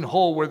gaping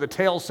hole where the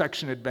tail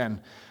section had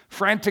been.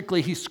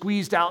 Frantically, he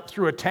squeezed out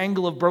through a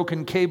tangle of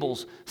broken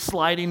cables,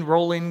 sliding,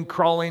 rolling,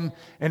 crawling,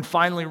 and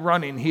finally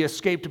running. He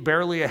escaped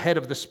barely ahead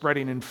of the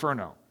spreading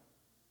inferno.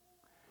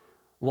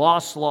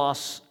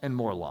 Loss, and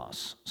more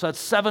loss. So that's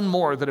 7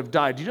 more that have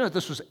died. Do you know that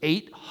this was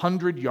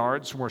 800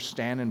 yards from where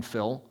Stan and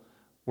Phil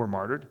were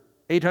martyred?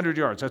 800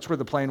 yards, that's where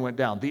the plane went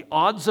down. The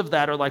odds of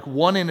that are like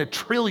 1 in a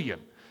trillion.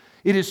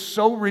 It is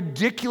so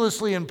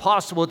ridiculously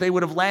impossible that they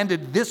would have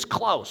landed this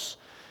close.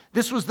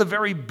 This was the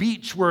very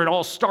beach where it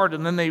all started,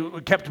 and then they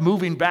kept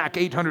moving back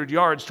 800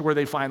 yards to where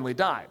they finally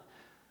died.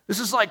 This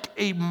is like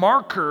a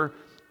marker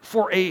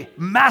for a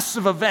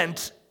massive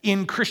event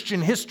in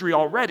Christian history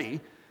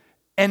already.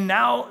 And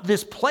now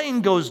this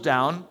plane goes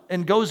down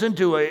and goes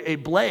into a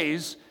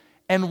blaze,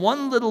 and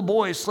one little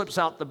boy slips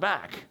out the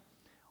back.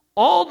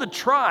 All the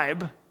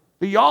tribe,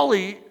 the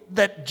Yali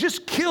that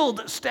just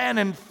killed Stan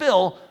and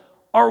Phil,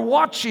 are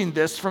watching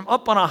this from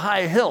up on a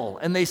high hill,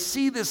 and they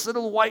see this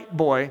little white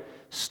boy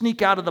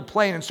sneak out of the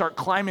plane and start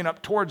climbing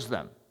up towards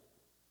them.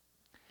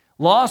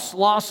 Loss,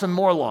 loss, and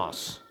more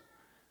loss.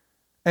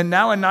 And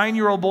now a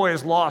 9-year-old boy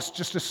is lost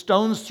just a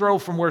stone's throw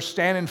from where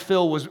Stan and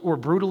Phil were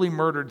brutally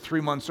murdered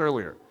 3 months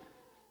earlier.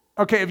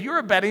 Okay, if you're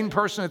a betting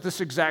person at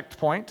this exact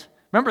point,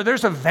 remember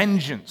there's a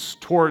vengeance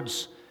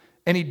towards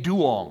any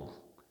Duong.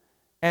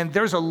 And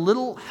there's a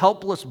little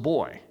helpless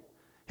boy.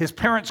 His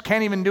parents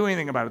can't even do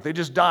anything about it. They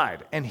just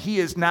died. And he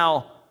is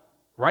now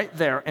right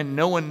there, and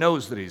no one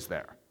knows that he's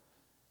there.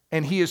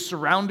 And he is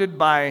surrounded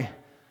by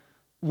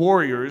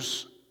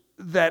warriors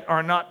that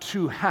are not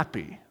too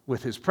happy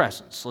with his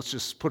presence. Let's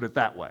just put it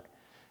that way.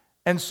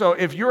 And so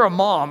if you're a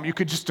mom, you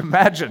could just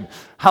imagine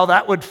how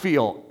that would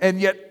feel. And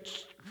yet,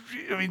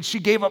 she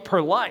gave up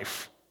her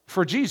life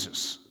for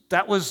Jesus.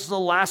 That was the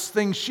last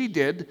thing she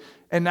did.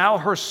 And now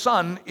her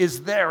son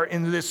is there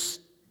in this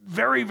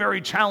very,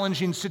 very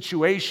challenging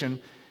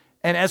situation.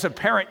 And as a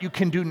parent, you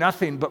can do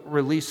nothing but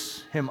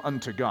release him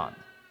unto God.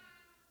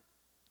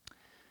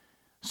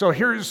 So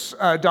here's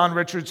Don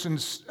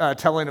Richardson's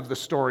telling of the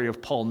story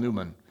of Paul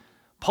Newman.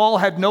 Paul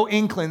had no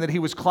inkling that he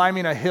was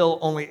climbing a hill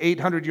only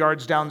 800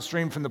 yards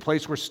downstream from the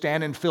place where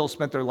Stan and Phil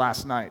spent their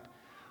last night,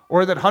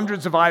 or that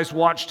hundreds of eyes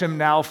watched him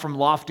now from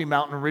lofty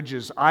mountain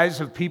ridges,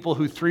 eyes of people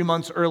who 3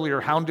 months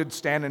earlier hounded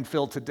Stan and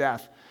Phil to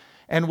death,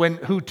 and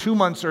who 2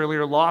 months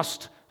earlier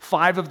lost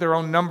 5 of their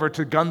own number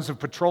to guns of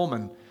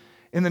patrolmen.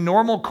 In the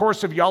normal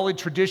course of Yali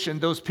tradition,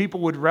 those people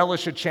would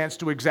relish a chance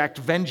to exact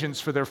vengeance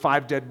for their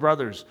 5 dead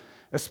brothers,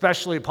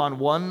 especially upon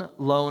one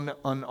lone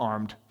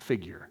unarmed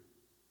figure.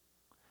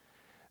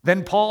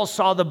 Then Paul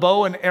saw the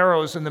bow and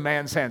arrows in the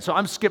man's hand. So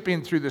I'm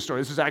skipping through this story.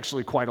 This is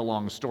actually quite a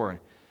long story.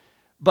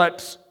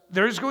 But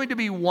there's going to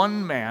be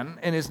one man,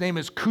 and his name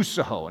is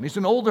Kusaho, and he's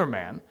an older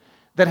man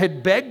that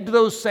had begged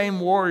those same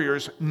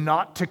warriors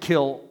not to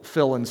kill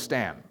Phil and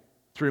Stan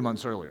 3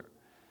 months earlier.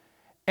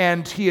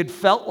 And he had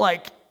felt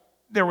like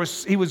they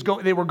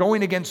were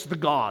going against the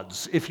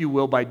gods, if you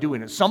will, by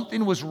doing it.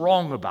 Something was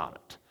wrong about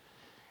it.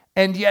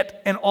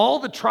 And all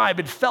the tribe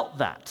had felt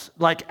that.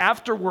 Like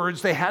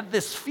afterwards, they had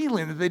this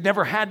feeling that they'd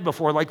never had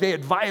before, like they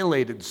had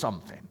violated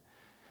something.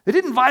 They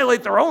didn't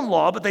violate their own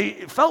law, but they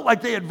felt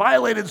like they had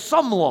violated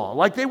some law,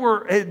 like they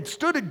had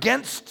stood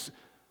against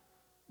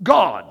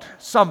God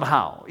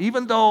somehow.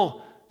 Even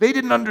though they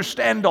didn't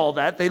understand all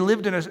that, they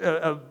lived in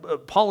a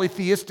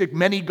polytheistic,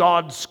 many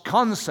gods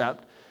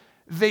concept.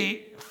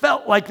 They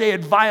felt like they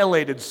had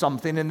violated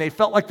something, and they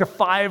felt like the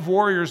 5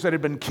 warriors that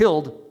had been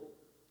killed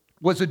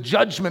was a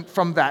judgment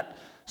from that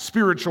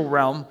spiritual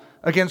realm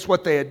against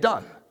what they had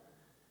done.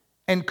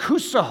 And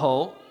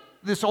Kusaho,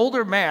 this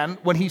older man,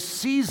 when he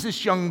sees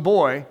this young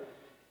boy,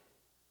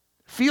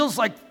 feels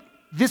like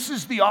this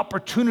is the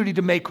opportunity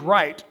to make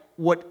right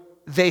what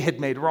they had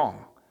made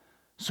wrong.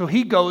 So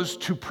he goes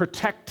to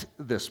protect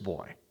this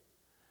boy.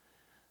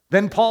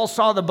 Then Paul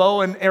saw the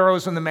bow and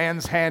arrows in the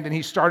man's hand, and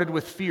he started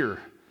with fear.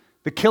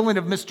 The killing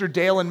of Mr.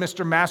 Dale and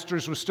Mr.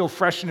 Masters was still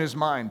fresh in his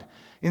mind.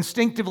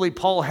 Instinctively,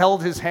 Paul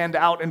held his hand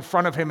out in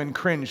front of him and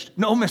cringed.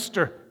 "No,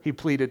 mister," he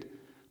pleaded.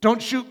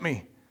 "Don't shoot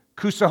me."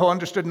 Kusaho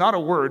understood not a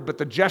word, but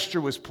the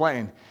gesture was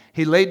plain.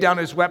 He laid down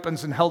his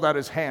weapons and held out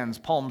his hands,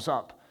 palms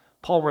up.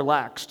 Paul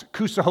relaxed.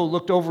 Kusaho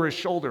looked over his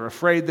shoulder,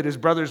 afraid that his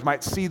brothers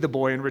might see the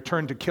boy and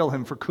return to kill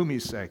him for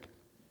Kumi's sake.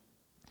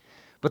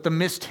 But the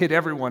mist hid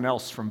everyone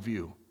else from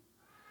view.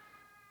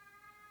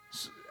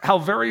 How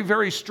very,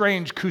 very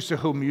strange,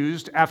 Kusaho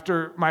mused.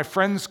 After my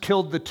friends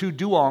killed the 2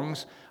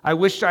 Duongs, I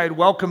wished I had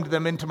welcomed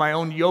them into my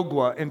own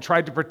Yogwa and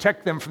tried to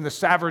protect them from the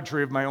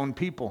savagery of my own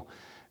people.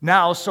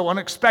 Now, so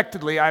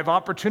unexpectedly, I have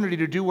opportunity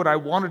to do what I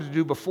wanted to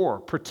do before,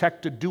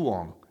 protect a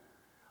Duong.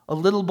 A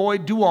little boy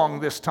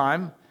Duong this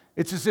time.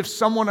 It's as if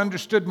someone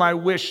understood my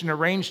wish and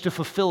arranged to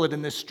fulfill it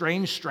in this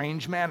strange,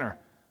 strange manner.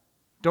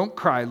 "Don't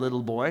cry,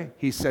 little boy,"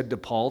 he said to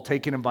Paul,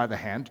 taking him by the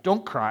hand.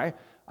 "Don't cry.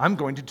 I'm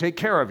going to take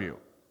care of you."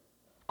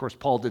 Of course,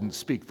 Paul didn't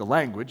speak the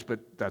language, but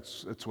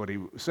that's what he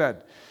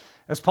said.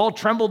 As Paul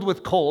trembled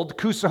with cold,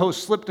 Kusaho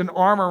slipped an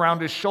arm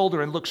around his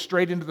shoulder and looked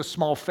straight into the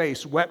small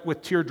face, wet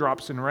with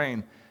teardrops and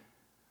rain.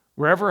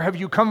 "Wherever have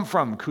you come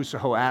from?"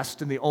 Kusaho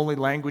asked in the only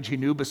language he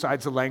knew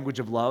besides the language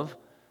of love.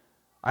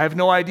 "I have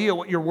no idea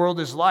what your world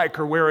is like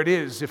or where it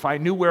is. If I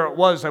knew where it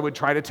was, I would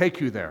try to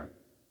take you there."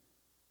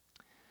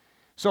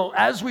 So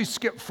as we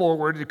skip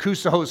forward,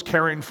 Kusaho's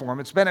caring for him.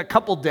 It's been a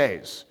couple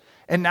days.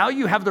 And now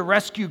you have the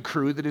rescue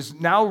crew that has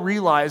now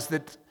realized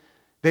that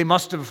they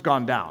must have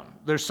gone down.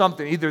 There's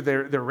something, either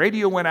their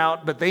radio went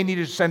out, but they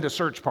needed to send a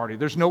search party.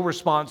 There's no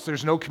response,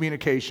 there's no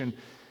communication.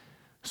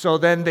 So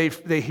then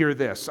they hear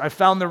this. "I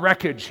found the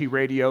wreckage," he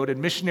radioed,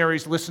 and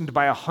missionaries listened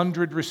by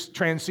 100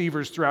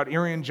 transceivers throughout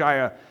Irian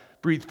Jaya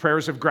breathed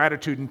prayers of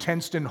gratitude and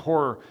tensed in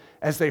horror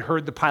as they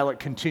heard the pilot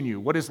continue.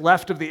 What is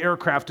left of the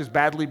aircraft is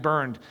badly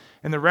burned,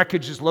 and the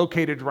wreckage is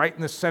located right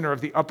in the center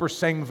of the Upper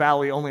Seng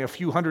Valley, only a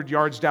few hundred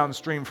yards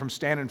downstream from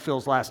Stan and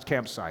Phil's last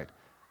campsite.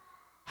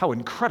 How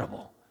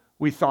incredible,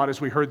 we thought as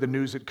we heard the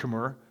news at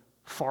Khmer,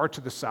 far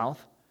to the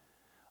south.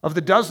 Of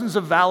the dozens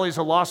of valleys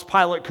a lost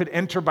pilot could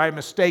enter by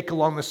mistake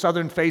along the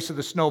southern face of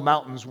the Snow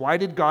Mountains, why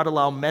did God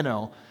allow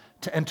Menno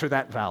to enter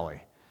that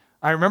valley?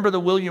 I remember the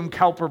William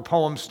Cowper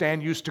poem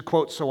Stan used to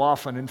quote so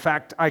often. In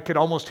fact, I could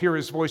almost hear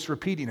his voice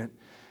repeating it.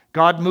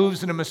 God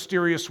moves in a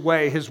mysterious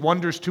way, his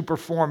wonders to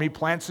perform. He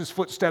plants his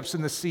footsteps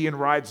in the sea and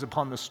rides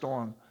upon the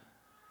storm.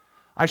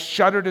 I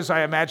shuddered as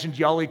I imagined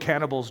Yali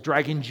cannibals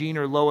dragging Jean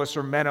or Lois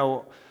or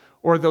Menno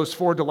or those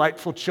 4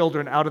 delightful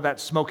children out of that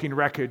smoking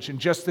wreckage. And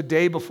just the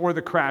day before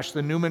the crash,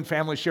 the Newman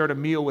family shared a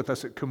meal with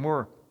us at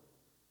Khmer.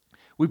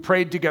 We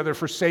prayed together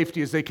for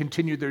safety as they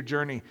continued their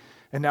journey.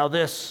 And now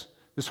this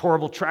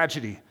horrible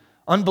tragedy.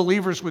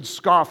 Unbelievers would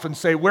scoff and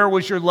say, where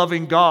was your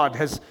loving God?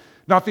 Has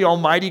not the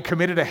Almighty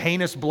committed a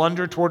heinous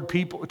blunder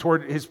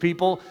toward his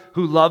people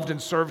who loved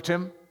and served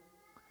him?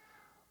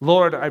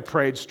 Lord, I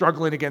prayed,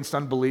 struggling against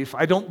unbelief,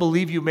 I don't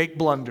believe you make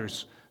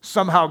blunders.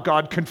 Somehow,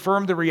 God,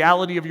 confirm the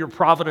reality of your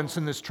providence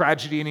in this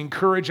tragedy and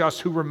encourage us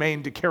who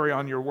remain to carry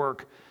on your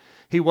work.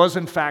 He was,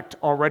 in fact,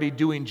 already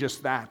doing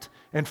just that,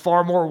 and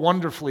far more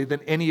wonderfully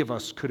than any of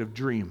us could have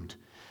dreamed.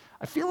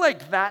 I feel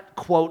like that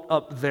quote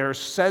up there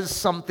says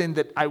something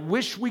that I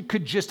wish we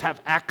could just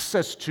have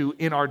access to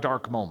in our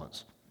dark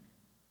moments.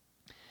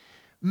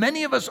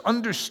 Many of us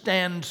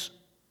understand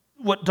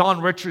what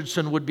Don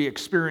Richardson would be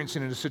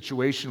experiencing in a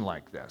situation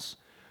like this,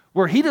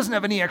 where he doesn't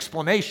have any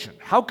explanation.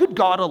 How could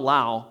God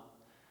allow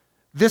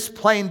this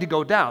plane to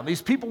go down?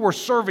 These people were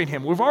serving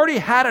him. We've already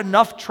had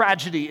enough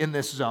tragedy in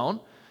this zone.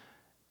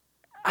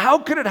 How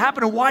could it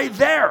happen and why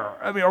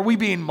there? I mean, are we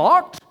being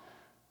mocked?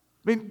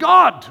 I mean,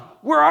 God,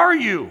 where are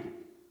you?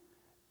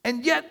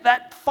 And yet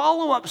that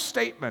follow-up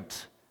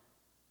statement,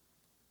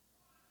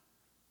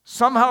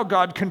 somehow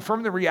God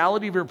confirmed the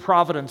reality of your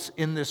providence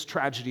in this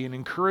tragedy and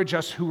encourage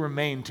us who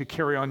remain to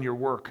carry on your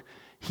work.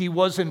 He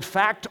was in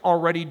fact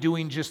already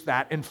doing just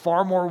that and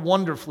far more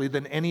wonderfully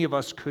than any of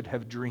us could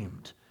have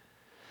dreamed.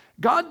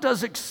 God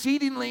does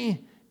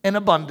exceedingly and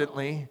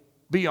abundantly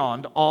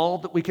beyond all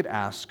that we could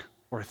ask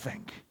or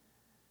think.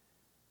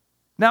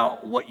 Now,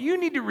 what you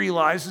need to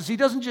realize is he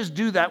doesn't just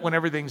do that when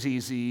everything's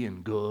easy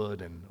and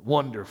good and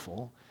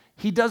wonderful.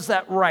 He does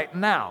that right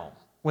now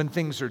when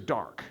things are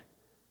dark.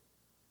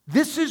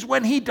 This is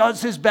when he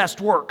does his best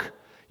work.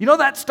 You know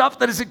that stuff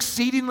that is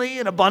exceedingly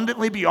and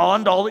abundantly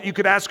beyond all that you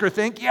could ask or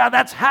think? Yeah,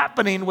 that's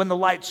happening when the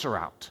lights are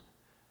out.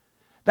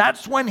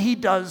 That's when he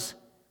does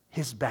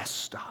his best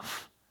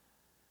stuff.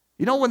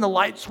 You know when the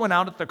lights went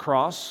out at the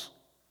cross?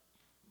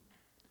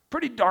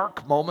 Pretty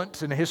dark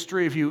moment in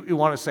history, if you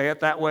want to say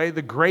it that way.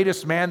 The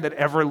greatest man that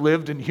ever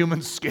lived in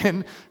human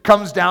skin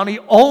comes down. He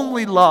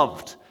only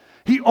loved.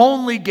 He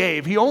only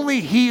gave. He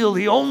only healed.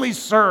 He only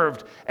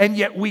served. And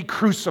yet we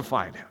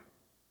crucified him.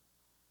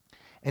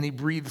 And he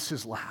breathes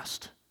his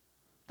last.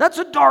 That's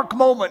a dark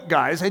moment,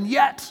 guys. And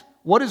yet,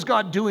 what is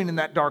God doing in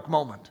that dark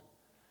moment?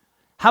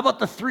 How about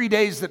the 3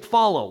 days that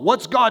follow?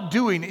 What's God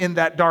doing in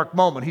that dark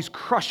moment? He's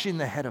crushing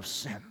the head of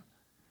sin.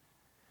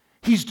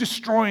 He's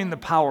destroying the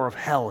power of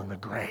hell and the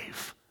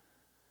grave.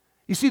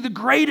 You see, the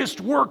greatest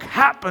work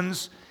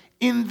happens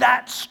in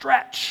that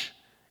stretch,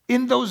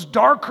 in those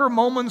darker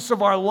moments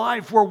of our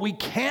life where we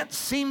can't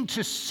seem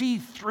to see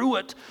through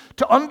it,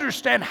 to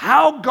understand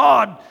how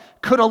God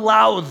could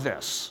allow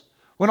this.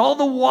 When all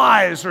the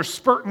whys are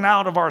spurting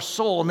out of our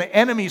soul and the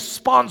enemy's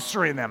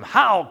sponsoring them.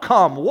 How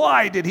come?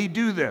 Why did he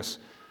do this?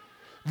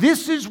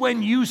 This is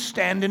when you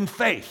stand in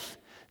faith.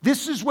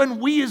 This is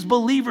when we as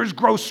believers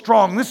grow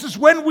strong. This is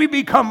when we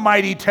become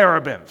mighty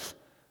terebinth.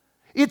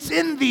 It's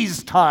in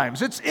these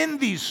times. It's in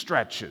these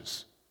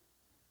stretches.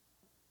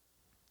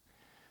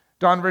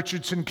 Don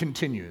Richardson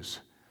continues.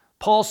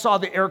 Paul saw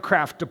the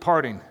aircraft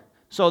departing.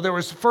 So there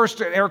was first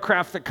an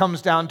aircraft that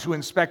comes down to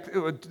inspect,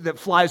 that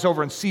flies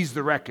over and sees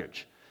the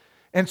wreckage.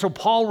 And so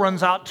Paul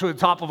runs out to the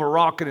top of a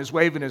rock and is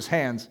waving his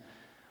hands.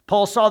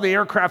 Paul saw the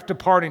aircraft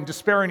departing.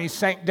 Despairing, he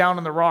sank down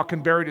on the rock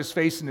and buried his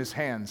face in his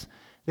hands.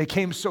 They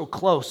came so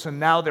close, and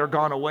now they're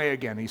gone away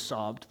again, he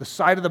sobbed. The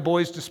sight of the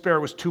boy's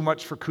despair was too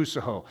much for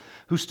Kusaho,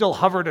 who still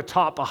hovered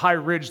atop a high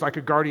ridge like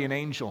a guardian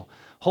angel.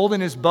 Holding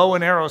his bow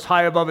and arrows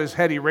high above his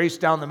head, he raced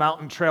down the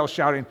mountain trail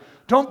shouting,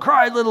 "Don't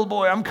cry, little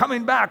boy, I'm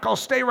coming back. I'll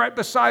stay right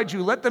beside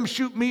you. Let them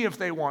shoot me if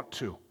they want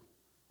to."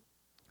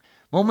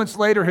 Moments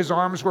later, his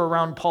arms were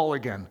around Paul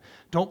again.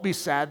 "Don't be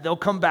sad. They'll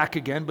come back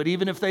again, but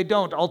even if they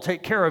don't, I'll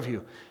take care of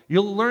you.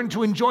 You'll learn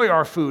to enjoy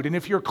our food, and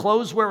if your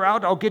clothes wear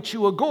out, I'll get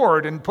you a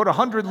gourd and put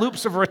 100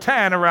 loops of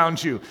rattan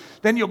around you.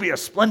 Then you'll be a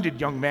splendid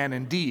young man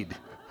indeed."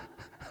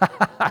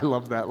 I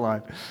love that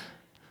line.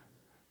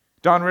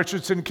 Don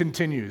Richardson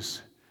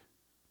continues.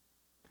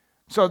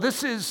 So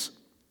this is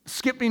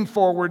skipping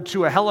forward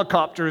to a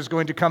helicopter is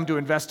going to come to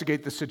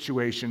investigate the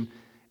situation,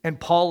 and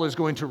Paul is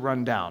going to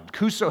run down.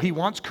 He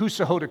wants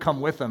Kusaho to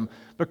come with him,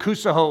 but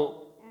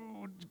Kusaho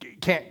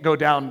can't go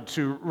down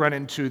to run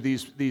into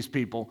these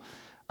people.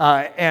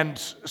 And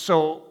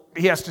so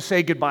he has to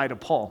say goodbye to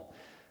Paul.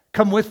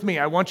 "Come with me.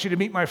 I want you to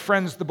meet my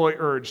friends," the boy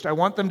urged. "I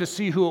want them to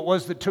see who it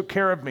was that took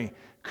care of me."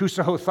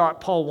 Kusaho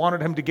thought Paul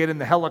wanted him to get in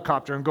the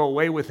helicopter and go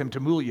away with him to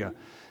Mulia.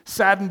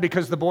 Saddened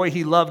because the boy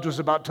he loved was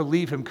about to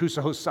leave him,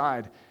 Kusaho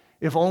sighed.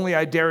 "If only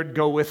I dared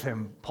go with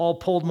him." Paul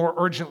pulled more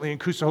urgently,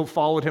 and Kusaho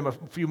followed him a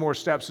few more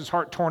steps, his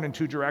heart torn in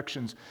two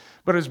directions.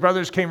 But his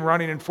brothers came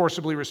running and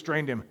forcibly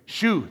restrained him.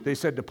 "Shoo," they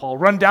said to Paul,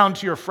 "run down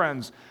to your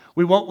friends.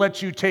 We won't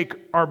let you take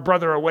our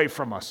brother away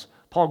from us."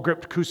 Paul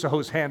gripped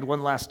Kusaho's hand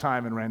one last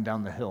time and ran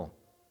down the hill.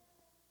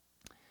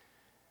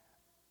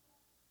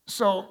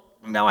 So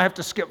now I have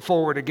to skip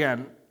forward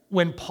again.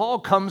 When Paul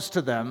comes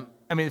to them,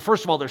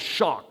 first of all, they're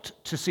shocked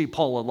to see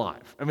Paul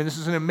alive. This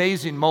is an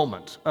amazing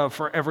moment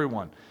for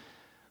everyone.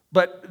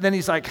 But then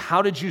he's like,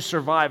 "How did you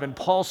survive?" And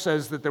Paul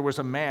says that there was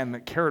a man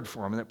that cared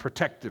for him and that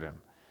protected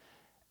him.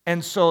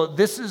 And so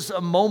this is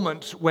a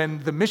moment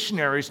when the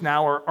missionaries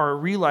now are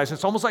realizing,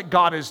 it's almost like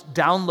God is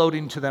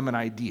downloading to them an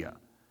idea.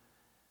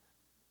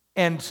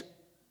 And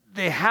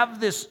they have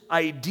this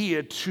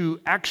idea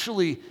to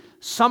actually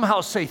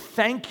somehow say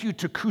thank you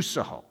to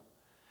Kusaho.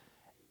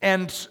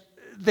 And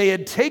they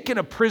had taken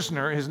a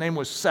prisoner, his name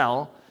was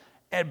Sel,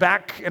 and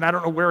I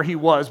don't know where he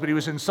was, but he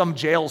was in some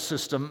jail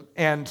system,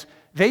 and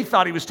they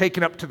thought he was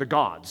taken up to the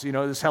gods.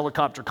 This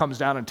helicopter comes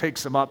down and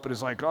takes him up, and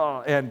is like,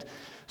 oh, and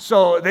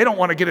so they don't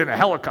want to get in a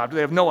helicopter.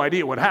 They have no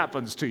idea what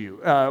happens to you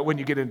when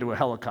you get into a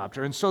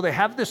helicopter. And so they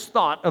have this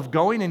thought of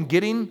going and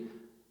getting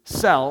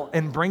Sel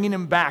and bringing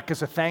him back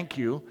as a thank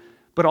you,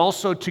 but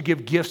also to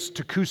give gifts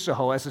to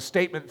Kusaho as a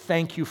statement,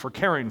 thank you for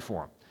caring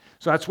for him.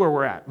 So that's where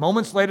we're at.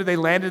 Moments later, they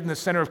landed in the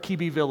center of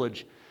Kibi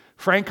village.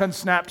 Frank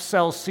unsnapped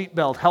Sel's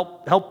seatbelt,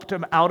 helped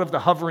him out of the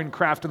hovering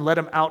craft, and led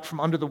him out from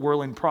under the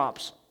whirling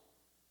props.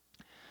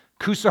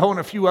 Kusaho and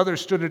a few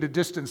others stood at a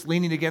distance,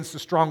 leaning against the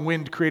strong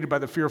wind created by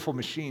the fearful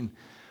machine.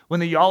 When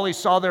the Yali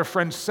saw their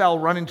friend Sel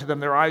running to them,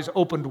 their eyes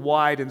opened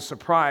wide in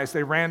surprise.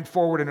 They ran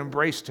forward and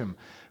embraced him.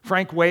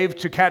 Frank waved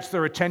to catch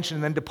their attention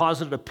and then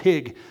deposited a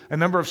pig, a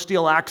number of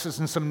steel axes,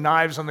 and some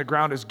knives on the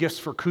ground as gifts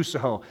for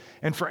Kusaho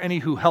and for any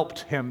who helped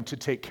him to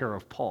take care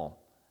of Paul.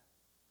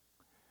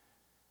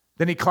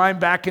 Then he climbed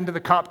back into the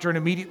copter, and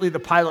immediately the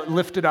pilot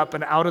lifted up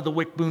and out of the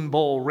Wickboon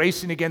Bowl,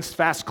 racing against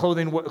fast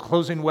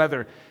closing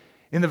weather.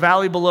 In the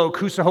valley below,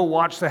 Kusaho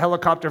watched the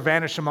helicopter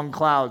vanish among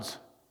clouds.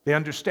 "They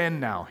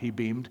understand now," he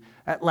beamed.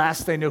 "At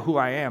last they know who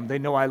I am. They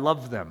know I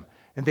love them,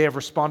 and they have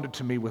responded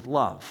to me with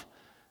love."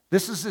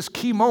 This is this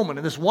key moment,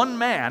 and this one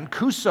man,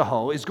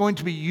 Kusaho, is going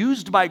to be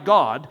used by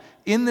God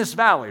in this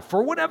valley.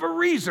 For whatever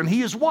reason,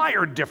 he is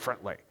wired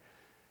differently.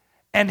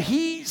 And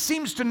he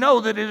seems to know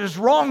that it is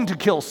wrong to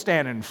kill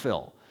Stan and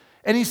Phil.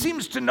 And he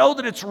seems to know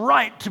that it's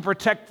right to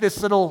protect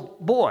this little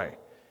boy.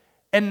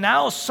 And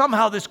now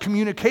somehow this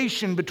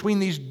communication between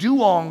these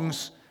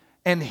duongs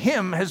and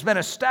him has been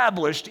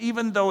established,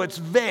 even though it's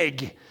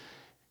vague.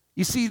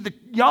 You see, the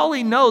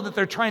Yali know that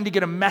they're trying to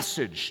get a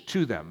message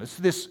to them. It's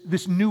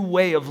this new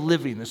way of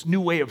living, this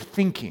new way of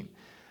thinking.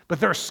 But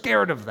they're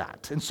scared of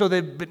that. And so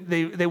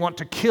they want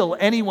to kill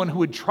anyone who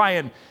would try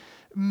and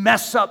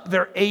mess up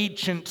their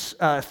ancient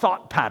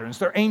thought patterns,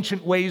 their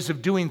ancient ways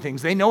of doing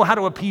things. They know how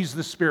to appease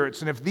the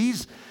spirits. And if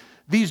these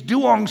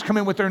duongs come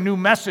in with their new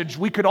message,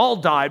 we could all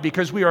die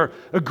because we are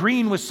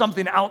agreeing with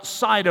something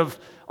outside of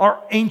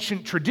our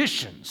ancient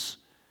traditions.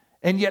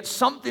 And yet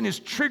something is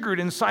triggered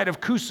inside of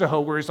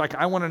Kusaho where he's like,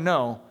 I want to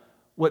know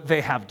what they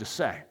have to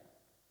say.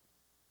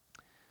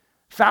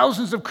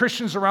 Thousands of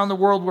Christians around the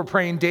world were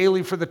praying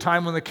daily for the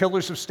time when the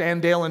killers of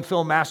Stan Dale and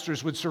Phil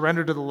Masters would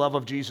surrender to the love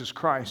of Jesus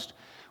Christ.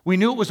 We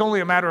knew it was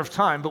only a matter of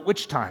time, but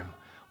which time?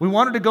 We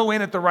wanted to go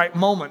in at the right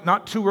moment,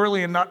 not too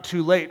early and not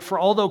too late. For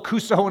although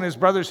Kusaho and his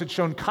brothers had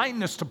shown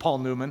kindness to Paul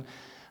Newman,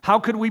 how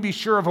could we be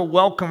sure of a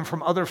welcome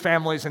from other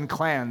families and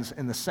clans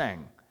in the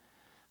Seng?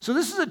 So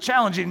this is a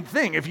challenging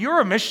thing. If you're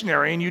a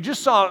missionary and you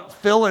just saw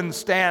Phil and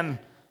Stan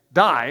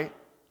die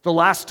the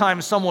last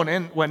time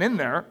someone went in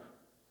there,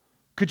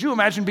 could you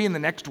imagine being the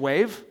next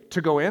wave to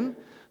go in?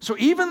 So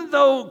even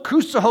though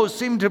Kusaho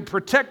seemed to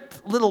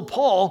protect little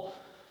Paul,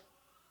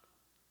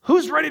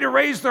 who's ready to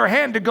raise their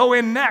hand to go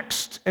in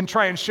next and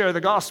try and share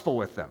the gospel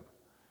with them?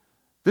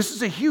 This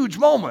is a huge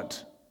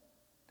moment.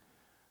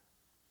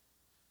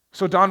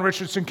 So Don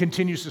Richardson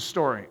continues the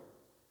story.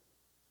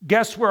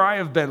 Guess where I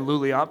have been,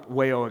 Luliap,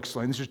 Wayo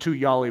explained. These are two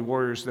Yali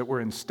warriors that were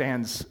in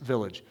Stan's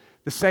village.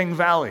 The Seng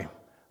Valley.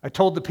 I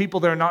told the people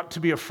there not to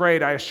be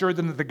afraid. I assured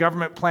them that the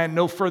government planned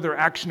no further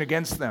action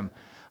against them.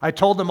 I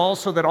told them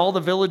also that all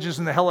the villages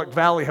in the Helik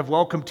Valley have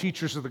welcomed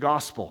teachers of the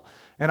gospel.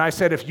 And I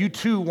said, if you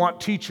too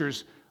want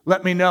teachers,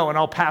 let me know, and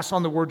I'll pass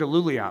on the word to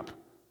Luliap.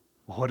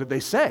 Well, what did they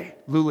say?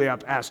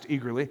 Luliap asked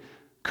eagerly.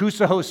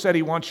 Kusaho said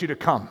he wants you to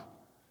come.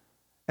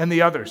 And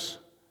the others?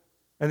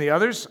 And the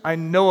others? I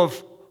know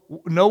of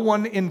no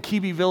one in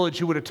Kibi village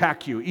who would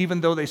attack you, even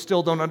though they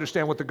still don't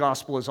understand what the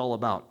gospel is all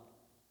about.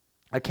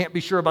 I can't be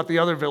sure about the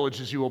other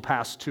villages you will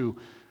pass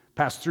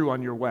through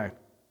on your way.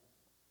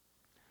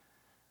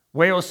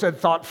 Wayo said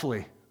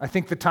thoughtfully, I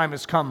think the time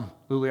has come,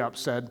 Luliap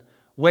said.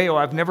 Wayo,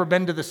 I've never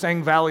been to the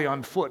Seng Valley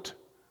on foot.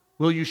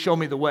 Will you show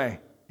me the way?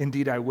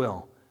 Indeed, I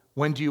will.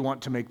 When do you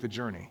want to make the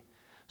journey?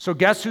 So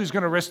guess who's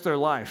going to risk their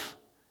life?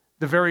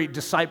 The very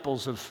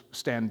disciples of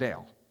Stan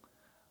Dale,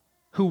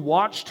 who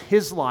watched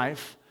his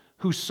life,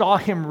 who saw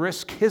him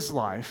risk his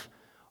life,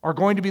 are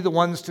going to be the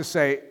ones to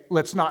say,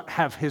 let's not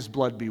have his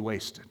blood be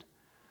wasted.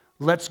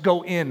 Let's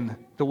go in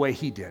the way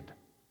he did.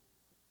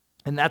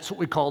 And that's what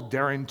we call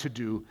daring to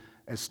do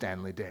as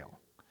Stanley Dale.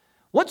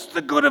 What's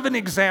the good of an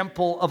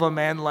example of a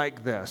man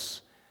like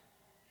this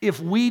if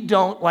we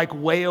don't, like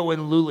Wayo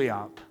and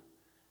Luliap,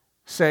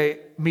 say,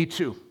 me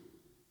too.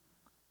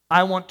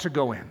 I want to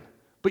go in.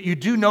 But you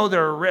do know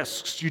there are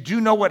risks. You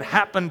do know what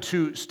happened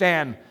to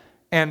Stan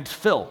and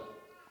Phil.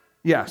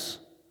 Yes.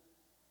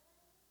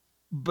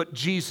 But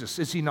Jesus,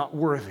 is he not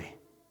worthy?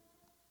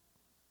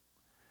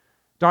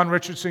 Don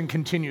Richardson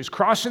continues,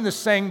 crossing the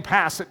Sang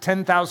Pass at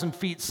 10,000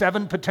 feet,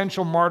 7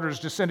 potential martyrs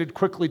descended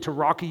quickly to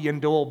rocky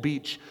Yandol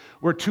Beach,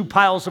 where 2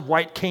 piles of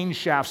white cane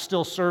shafts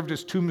still served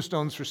as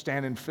tombstones for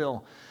Stan and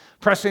Phil.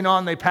 Pressing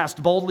on, they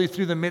passed boldly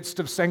through the midst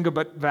of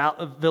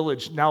Sengabut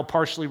village, now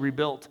partially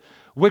rebuilt.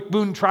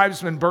 Wickboon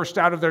tribesmen burst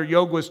out of their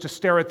yogwas to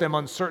stare at them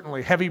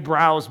uncertainly, heavy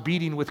brows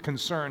beating with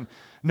concern.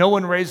 No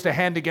one raised a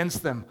hand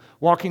against them.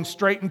 Walking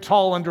straight and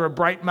tall under a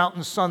bright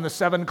mountain sun, the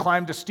 7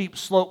 climbed a steep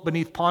slope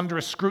beneath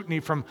ponderous scrutiny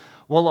from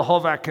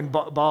Wolahovac and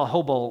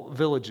Bahobol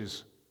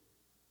villages.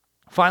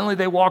 Finally,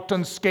 they walked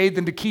unscathed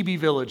into Kibi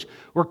village,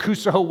 where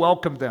Kusaho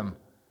welcomed them.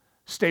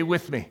 Stay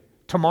with me.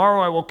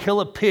 Tomorrow I will kill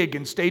a pig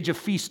and stage a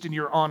feast in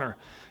your honor.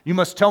 You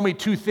must tell me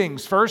 2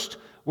 things. First,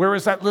 where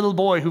is that little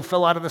boy who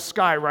fell out of the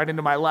sky right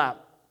into my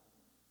lap?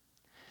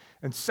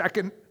 And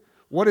second,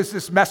 what is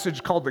this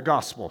message called the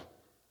gospel?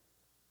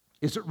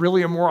 Is it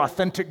really a more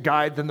authentic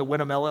guide than the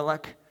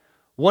Winnemelelek?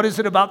 What is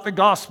it about the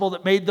gospel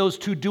that made those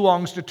 2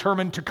 duongs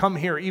determined to come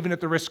here even at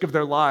the risk of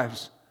their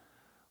lives?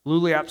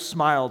 Luliap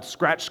smiled,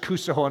 scratched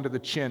Kusaho under the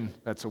chin,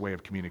 that's a way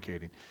of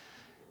communicating,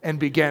 and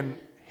began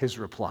his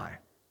reply.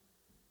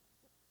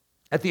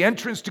 At the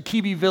entrance to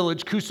Kibi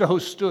village, Kusaho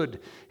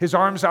stood, his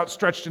arms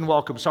outstretched in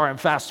welcome. Sorry, I'm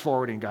fast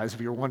forwarding, guys,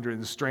 if you're wondering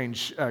the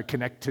strange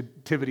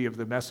connectivity of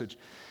the message.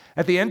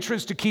 At the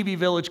entrance to Kibi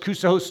village,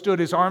 Kusaho stood,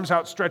 his arms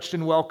outstretched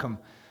in welcome.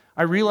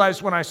 I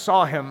realized when I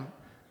saw him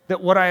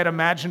that what I had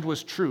imagined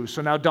was true.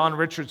 So now Don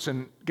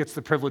Richardson gets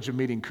the privilege of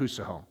meeting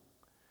Kusaho.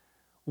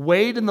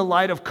 Weighed in the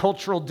light of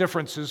cultural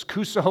differences,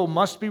 Kusaho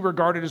must be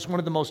regarded as one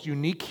of the most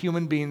unique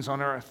human beings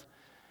on earth.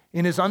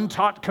 In his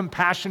untaught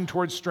compassion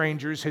towards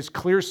strangers, his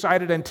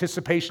clear-sighted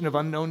anticipation of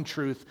unknown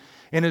truth,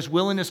 and his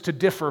willingness to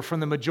differ from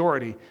the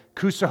majority,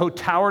 Kusaho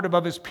towered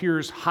above his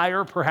peers,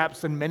 higher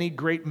perhaps than many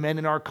great men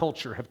in our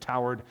culture have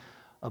towered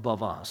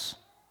above us.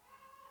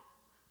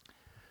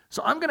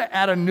 So I'm going to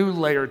add a new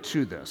layer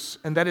to this,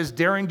 and that is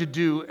daring to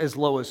do as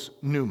Lois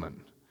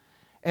Newman.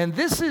 And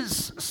this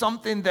is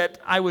something that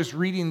I was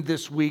reading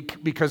this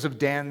week because of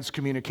Dan's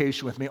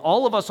communication with me.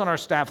 All of us on our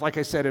staff, like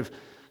I said, have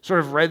sort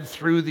of read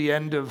through the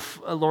end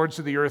of Lords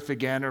of the Earth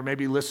again, or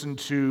maybe listened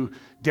to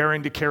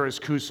Daring to Care as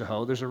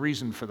Kusaho. There's a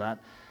reason for that.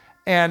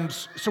 And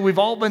so we've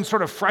all been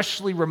sort of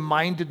freshly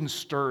reminded and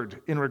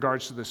stirred in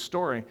regards to this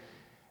story.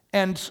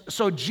 And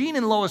so Jean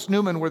and Lois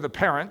Newman were the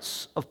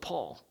parents of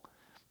Paul.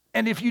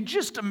 And if you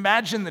just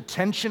imagine the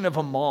tension of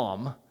a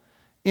mom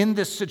in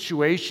this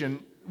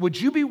situation, would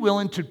you be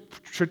willing to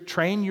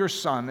train your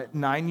son at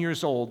 9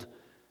 years old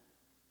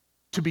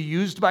to be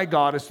used by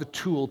God as the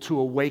tool to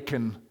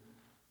awaken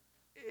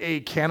a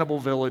cannibal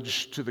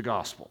village to the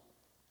gospel?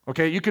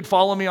 Okay, you could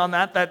follow me on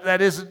that.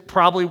 That isn't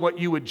probably what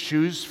you would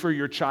choose for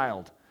your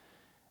child.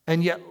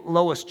 And yet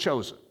Lois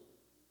chose it.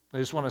 I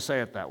just want to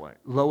say it that way.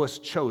 Lois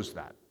chose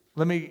that.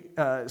 Let me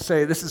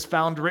say this is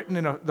found written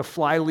in the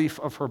flyleaf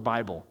of her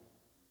Bible.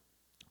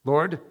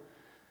 Lord,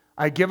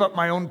 I give up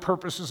my own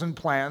purposes and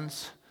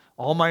plans,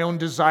 all my own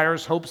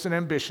desires, hopes, and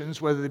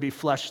ambitions, whether they be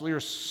fleshly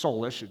or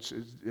soulish.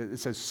 It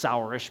says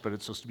sourish, but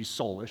it's supposed to be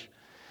soulish.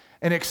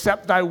 And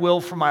accept thy will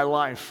for my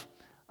life.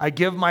 I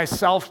give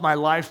myself, my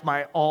life,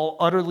 my all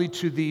utterly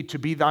to thee to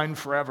be thine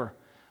forever.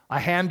 I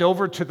hand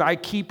over to thy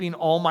keeping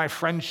all my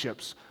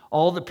friendships.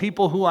 All the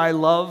people who I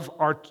love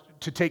are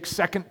to take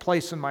second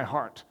place in my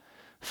heart.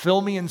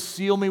 Fill me and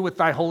seal me with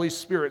thy Holy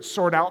Spirit.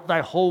 Sort out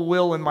thy whole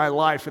will in my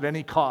life at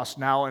any cost,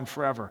 now and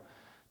forever.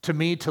 To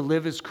me, to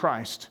live is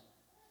Christ,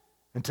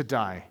 and to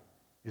die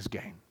is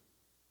gain.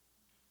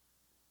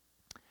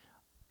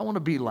 I want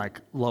to be like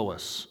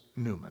Lois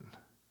Newman.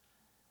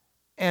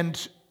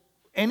 And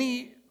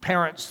any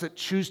parents that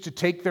choose to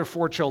take their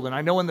 4 children,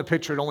 I know in the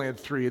picture it only had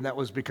 3, and that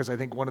was because I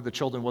think one of the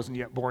children wasn't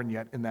yet born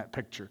yet in that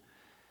picture.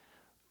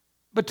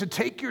 But to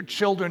take your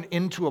children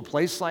into a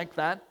place like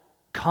that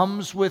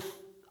comes with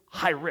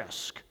high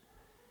risk.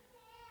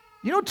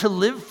 You know, to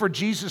live for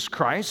Jesus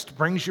Christ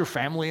brings your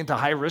family into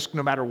high risk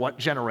no matter what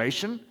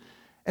generation.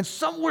 And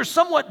we're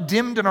somewhat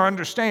dimmed in our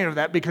understanding of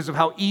that because of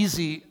how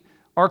easy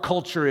our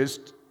culture is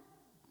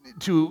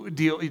to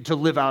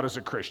live out as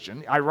a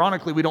Christian.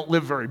 Ironically, we don't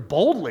live very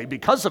boldly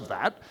because of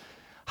that.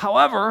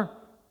 However,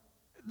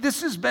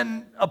 this has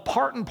been a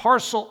part and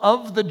parcel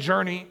of the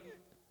journey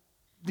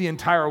the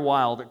entire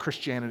while that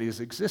Christianity has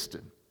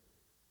existed.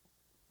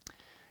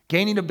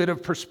 Gaining a bit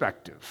of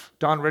perspective,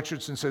 Don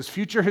Richardson says,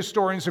 future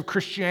historians of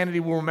Christianity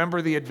will remember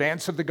the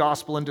advance of the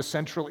gospel into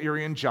central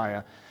Irian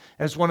Jaya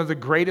as one of the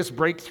greatest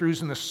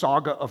breakthroughs in the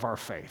saga of our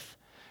faith.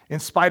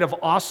 In spite of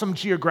awesome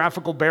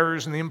geographical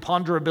barriers and the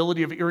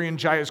imponderability of Irian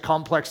Jaya's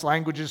complex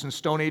languages and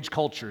Stone Age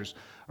cultures,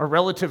 a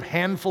relative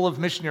handful of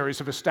missionaries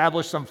have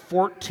established some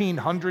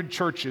 1,400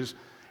 churches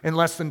in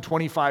less than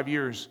 25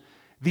 years.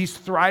 These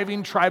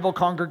thriving tribal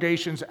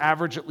congregations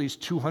average at least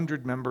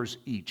 200 members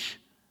each.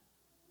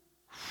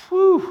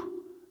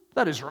 Whew,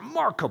 that is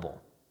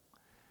remarkable.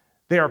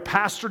 They are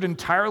pastored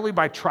entirely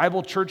by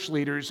tribal church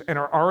leaders and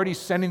are already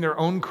sending their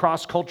own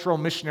cross-cultural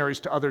missionaries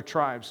to other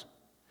tribes.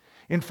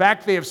 In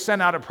fact, they have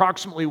sent out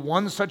approximately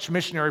one such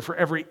missionary for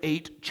every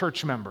 8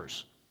 church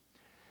members.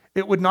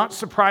 It would not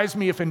surprise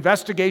me if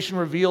investigation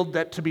revealed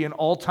that to be an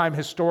all-time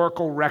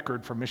historical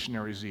record for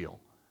missionary zeal.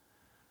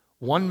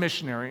 One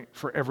missionary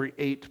for every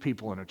 8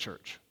 people in a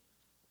church.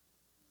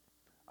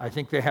 I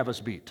think they have us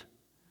beat.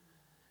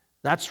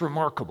 That's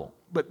remarkable,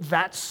 but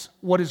that's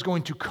what is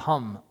going to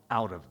come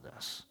out of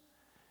this.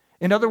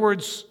 In other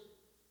words,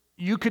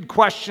 you could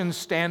question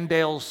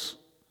Standale's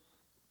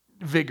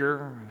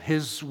vigor,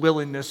 his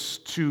willingness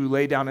to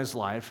lay down his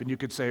life, and you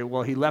could say,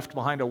 well, he left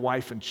behind a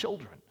wife and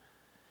children.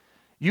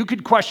 You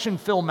could question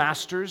Phil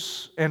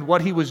Masters and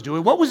what he was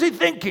doing. What was he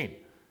thinking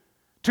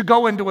to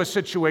go into a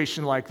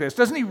situation like this?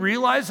 Doesn't he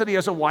realize that he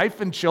has a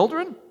wife and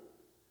children?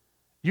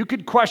 You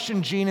could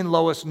question Gene and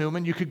Lois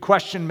Newman. You could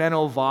question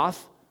Menno Voth.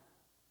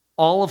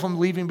 All of them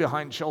leaving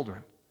behind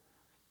children.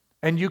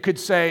 And you could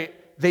say,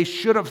 they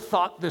should have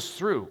thought this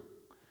through.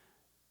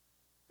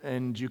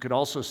 And you could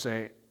also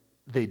say,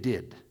 they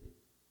did.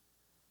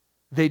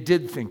 They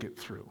did think it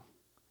through.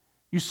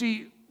 You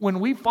see,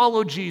 when we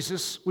follow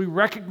Jesus, we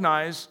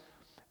recognize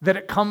that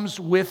it comes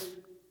with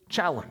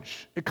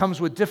challenge. It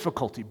comes with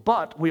difficulty.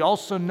 But we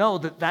also know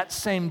that that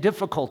same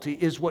difficulty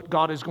is what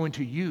God is going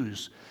to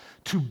use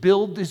to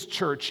build His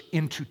church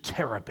into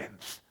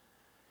terebinth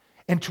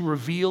and to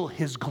reveal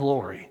His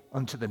glory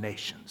unto the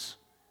nations.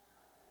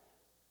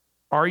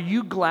 Are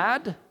you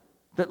glad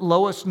that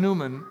Lois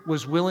Newman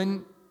was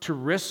willing to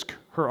risk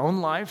her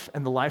own life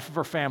and the life of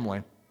her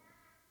family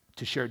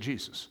to share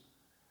Jesus?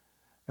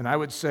 And I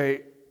would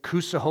say,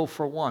 Kusaho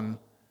for one,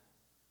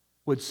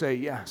 would say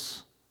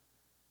yes.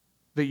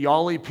 The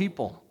Yali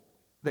people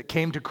that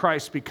came to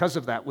Christ because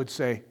of that would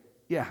say,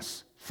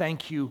 yes,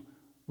 thank you,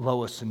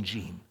 Lois and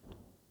Jean.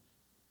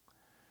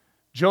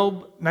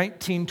 Job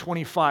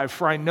 19:25,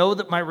 for I know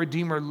that my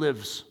Redeemer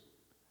lives,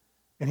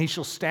 and he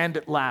shall stand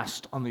at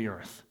last on the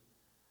earth.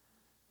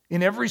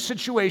 In every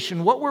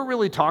situation, what we're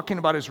really talking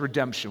about is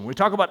redemption. When we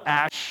talk about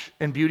ash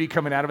and beauty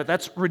coming out of it,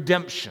 that's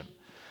redemption.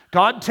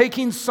 God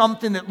taking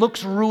something that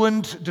looks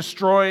ruined,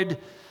 destroyed,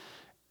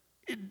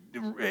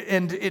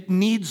 and it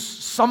needs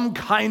some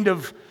kind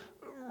of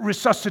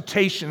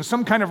resuscitation,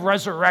 some kind of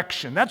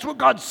resurrection. That's what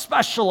God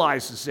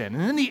specializes in.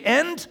 And in the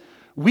end,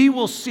 we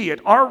will see it.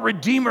 Our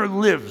Redeemer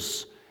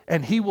lives,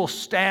 and He will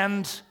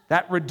stand.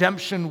 That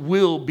redemption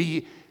will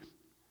be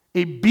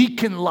a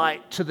beacon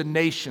light to the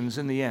nations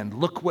in the end.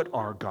 Look what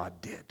our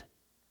God did.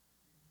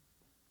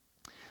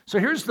 So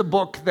here's the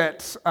book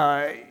that,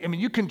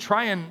 you can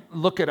try and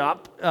look it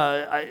up,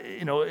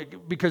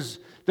 because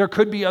there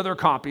could be other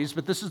copies,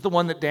 but this is the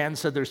one that Dan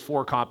said there's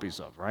 4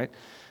 copies of, right?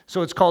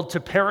 So it's called To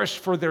Perish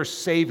for Their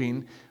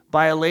Saving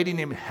by a lady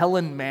named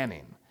Helen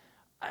Manning.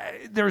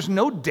 There's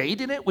no date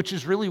in it, which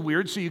is really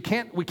weird, so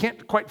we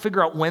can't quite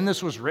figure out when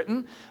this was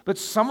written, but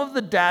some of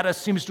the data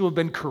seems to have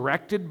been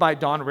corrected by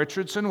Don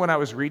Richardson when I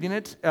was reading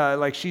it.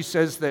 Like she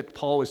says that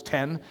Paul was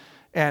 10,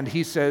 and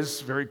he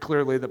says very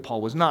clearly that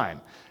Paul was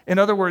 9. In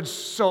other words,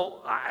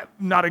 so I'm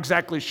not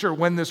exactly sure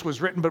when this was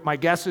written, but my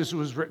guess is it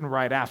was written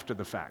right after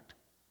the fact.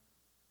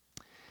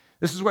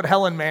 This is what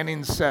Helen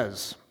Manning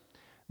says.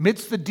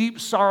 Midst the deep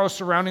sorrow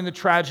surrounding the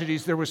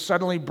tragedies, there was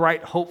suddenly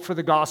bright hope for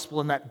the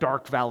gospel in that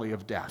dark valley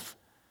of death.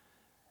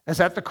 As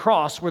at the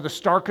cross, where the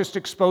starkest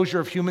exposure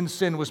of human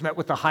sin was met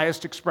with the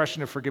highest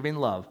expression of forgiving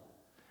love,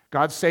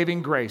 God's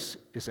saving grace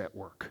is at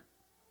work.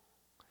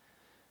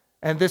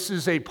 And this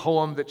is a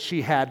poem that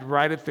she had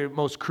right at the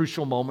most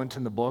crucial moment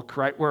in the book,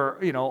 right where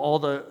all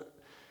the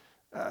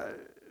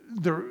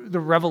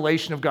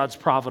revelation of God's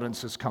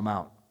providence has come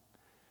out.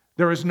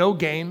 There is no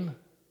gain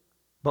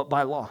but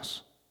by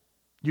loss.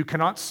 You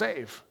cannot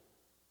save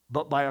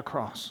but by a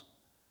cross.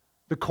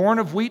 The corn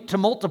of wheat to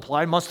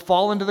multiply must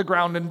fall into the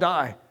ground and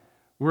die.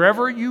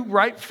 Wherever you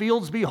ripe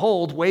fields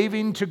behold,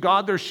 waving to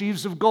God their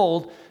sheaves of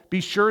gold,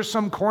 be sure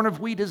some corn of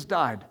wheat has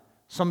died.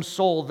 Some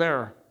soul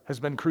there has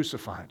been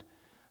crucified.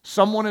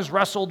 Someone has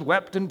wrestled,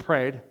 wept, and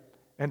prayed,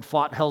 and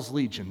fought hell's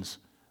legions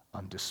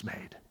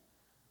undismayed.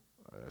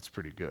 That's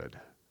pretty good.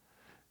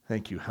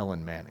 Thank you,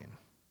 Helen Manning.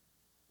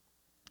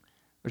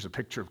 There's a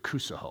picture of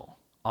Kusaho,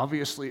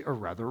 obviously a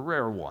rather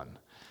rare one.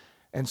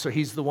 And so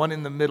he's the one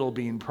in the middle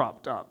being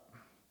propped up.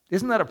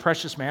 Isn't that a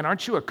precious man?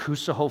 Aren't you a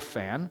Kusaho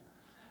fan?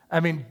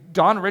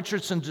 Don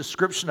Richardson's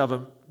description of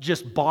him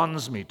just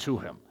bonds me to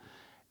him.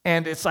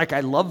 And it's like,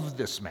 I love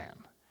this man.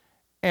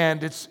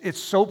 And it's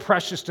so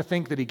precious to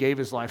think that he gave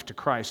his life to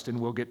Christ and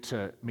we'll get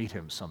to meet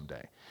him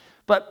someday.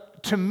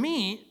 But to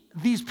me,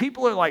 these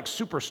people are like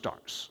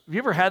superstars. Have you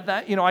ever had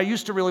that? You know, I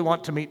used to really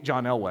want to meet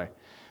John Elway.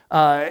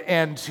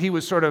 And he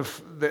was sort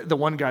of the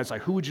one guy's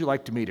like, who would you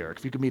like to meet, Eric?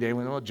 If you could meet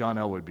anyone, well, John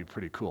Elway would be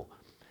pretty cool.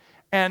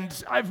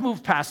 And I've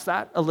moved past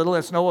that a little.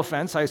 It's no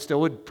offense. I still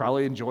would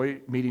probably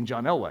enjoy meeting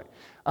John Elway.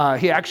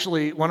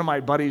 One of my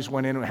buddies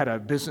went in and had a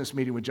business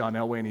meeting with John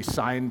Elway, and he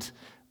signed,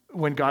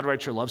 when God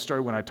Writes Your Love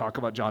Story, when I talk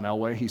about John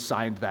Elway, he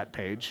signed that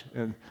page.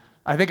 And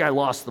I think I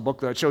lost the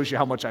book, though. It shows you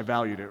how much I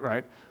valued it,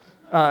 right?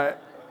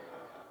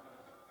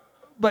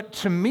 But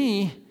to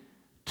me,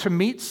 to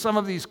meet some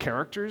of these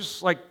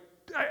characters, like,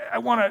 I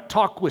want to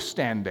talk with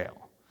Stan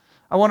Dale.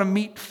 I want to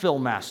meet Phil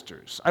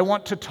Masters. I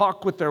want to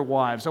talk with their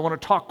wives. I want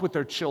to talk with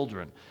their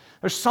children.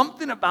 There's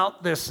something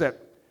about this that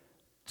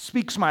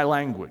speaks my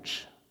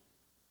language.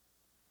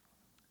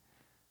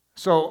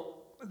 So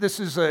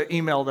this is an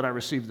email that I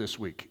received this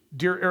week.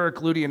 Dear Eric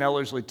Ludy and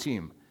Ellerslie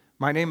team,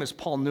 my name is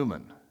Paul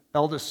Newman,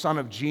 eldest son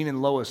of Jean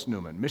and Lois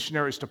Newman,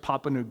 missionaries to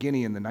Papua New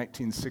Guinea in the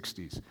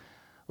 1960s.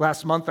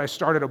 Last month, I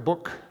started a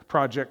book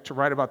project to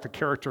write about the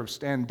character of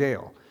Stan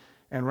Dale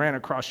and ran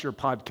across your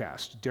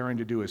podcast, Daring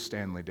to Do as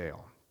Stanley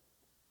Dale.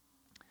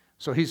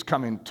 So he's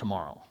coming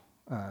tomorrow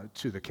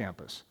to the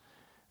campus.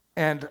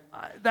 And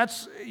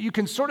you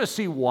can sort of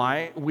see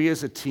why we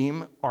as a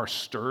team are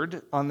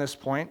stirred on this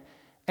point.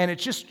 And it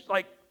just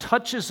like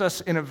touches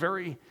us in a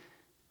very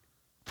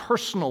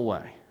personal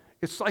way.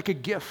 It's like a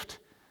gift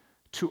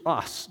to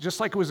us, just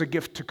like it was a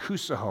gift to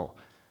Kusaho.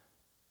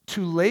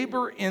 To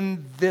labor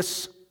in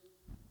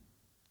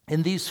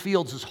these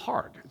fields is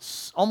hard.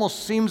 It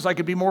almost seems like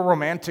it'd be more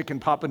romantic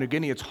in Papua New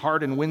Guinea. It's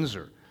hard in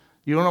Windsor.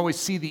 You don't always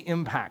see the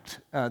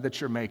impact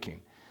that you're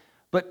making.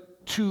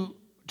 But to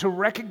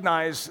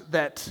recognize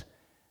that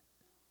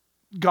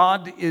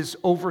God is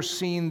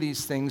overseeing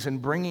these things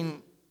and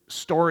bringing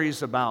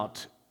stories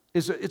about,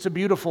 it's a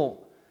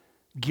beautiful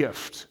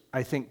gift,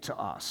 I think, to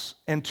us.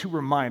 And to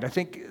remind, I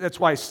think that's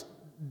why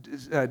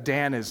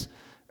Dan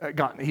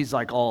he's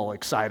like all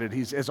excited.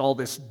 He has all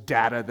this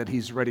data that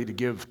he's ready to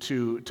give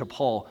to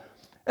Paul.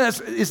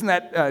 Isn't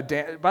that,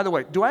 Dan? By the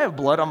way, do I have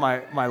blood on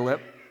my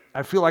lip?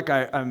 I feel like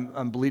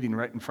I'm bleeding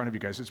right in front of you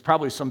guys. It's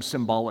probably some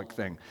symbolic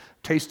thing,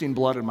 tasting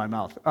blood in my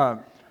mouth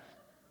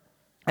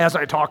as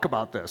I talk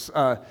about this.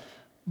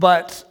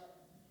 But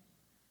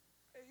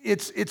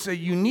it's a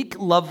unique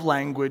love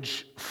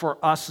language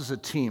for us as a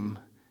team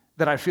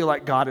that I feel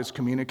like God is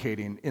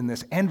communicating in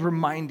this and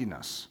reminding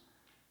us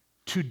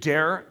to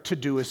dare to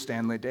do as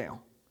Stanley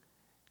Dale,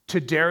 to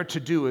dare to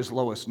do as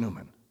Lois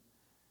Newman,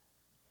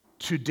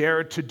 to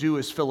dare to do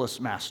as Phyllis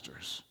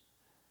Masters,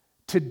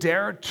 to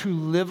dare to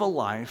live a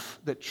life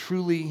that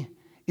truly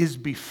is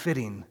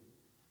befitting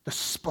the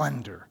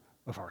splendor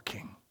of our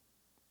King.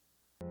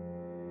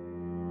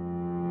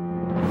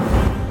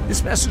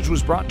 This message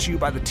was brought to you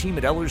by the team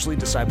at Ellerslie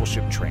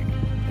Discipleship Training.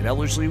 At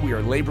Ellerslie, we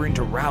are laboring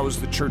to rouse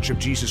the Church of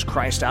Jesus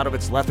Christ out of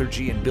its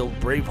lethargy and build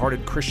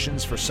brave-hearted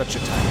Christians for such a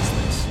time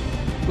as this.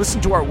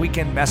 Listen to our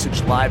weekend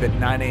message live at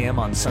 9 a.m.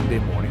 on Sunday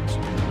mornings,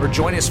 or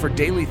join us for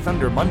Daily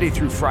Thunder Monday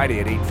through Friday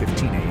at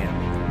 8:15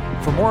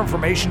 a.m. For more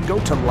information, go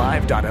to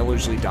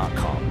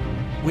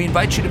live.ellerslie.com. We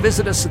invite you to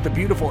visit us at the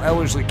beautiful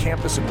Ellerslie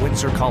campus in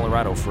Windsor,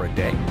 Colorado for a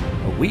day,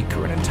 a week,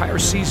 or an entire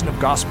season of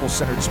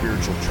gospel-centered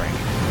spiritual training.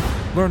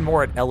 Learn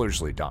more at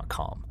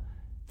ellerslie.com.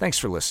 Thanks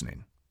for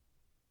listening.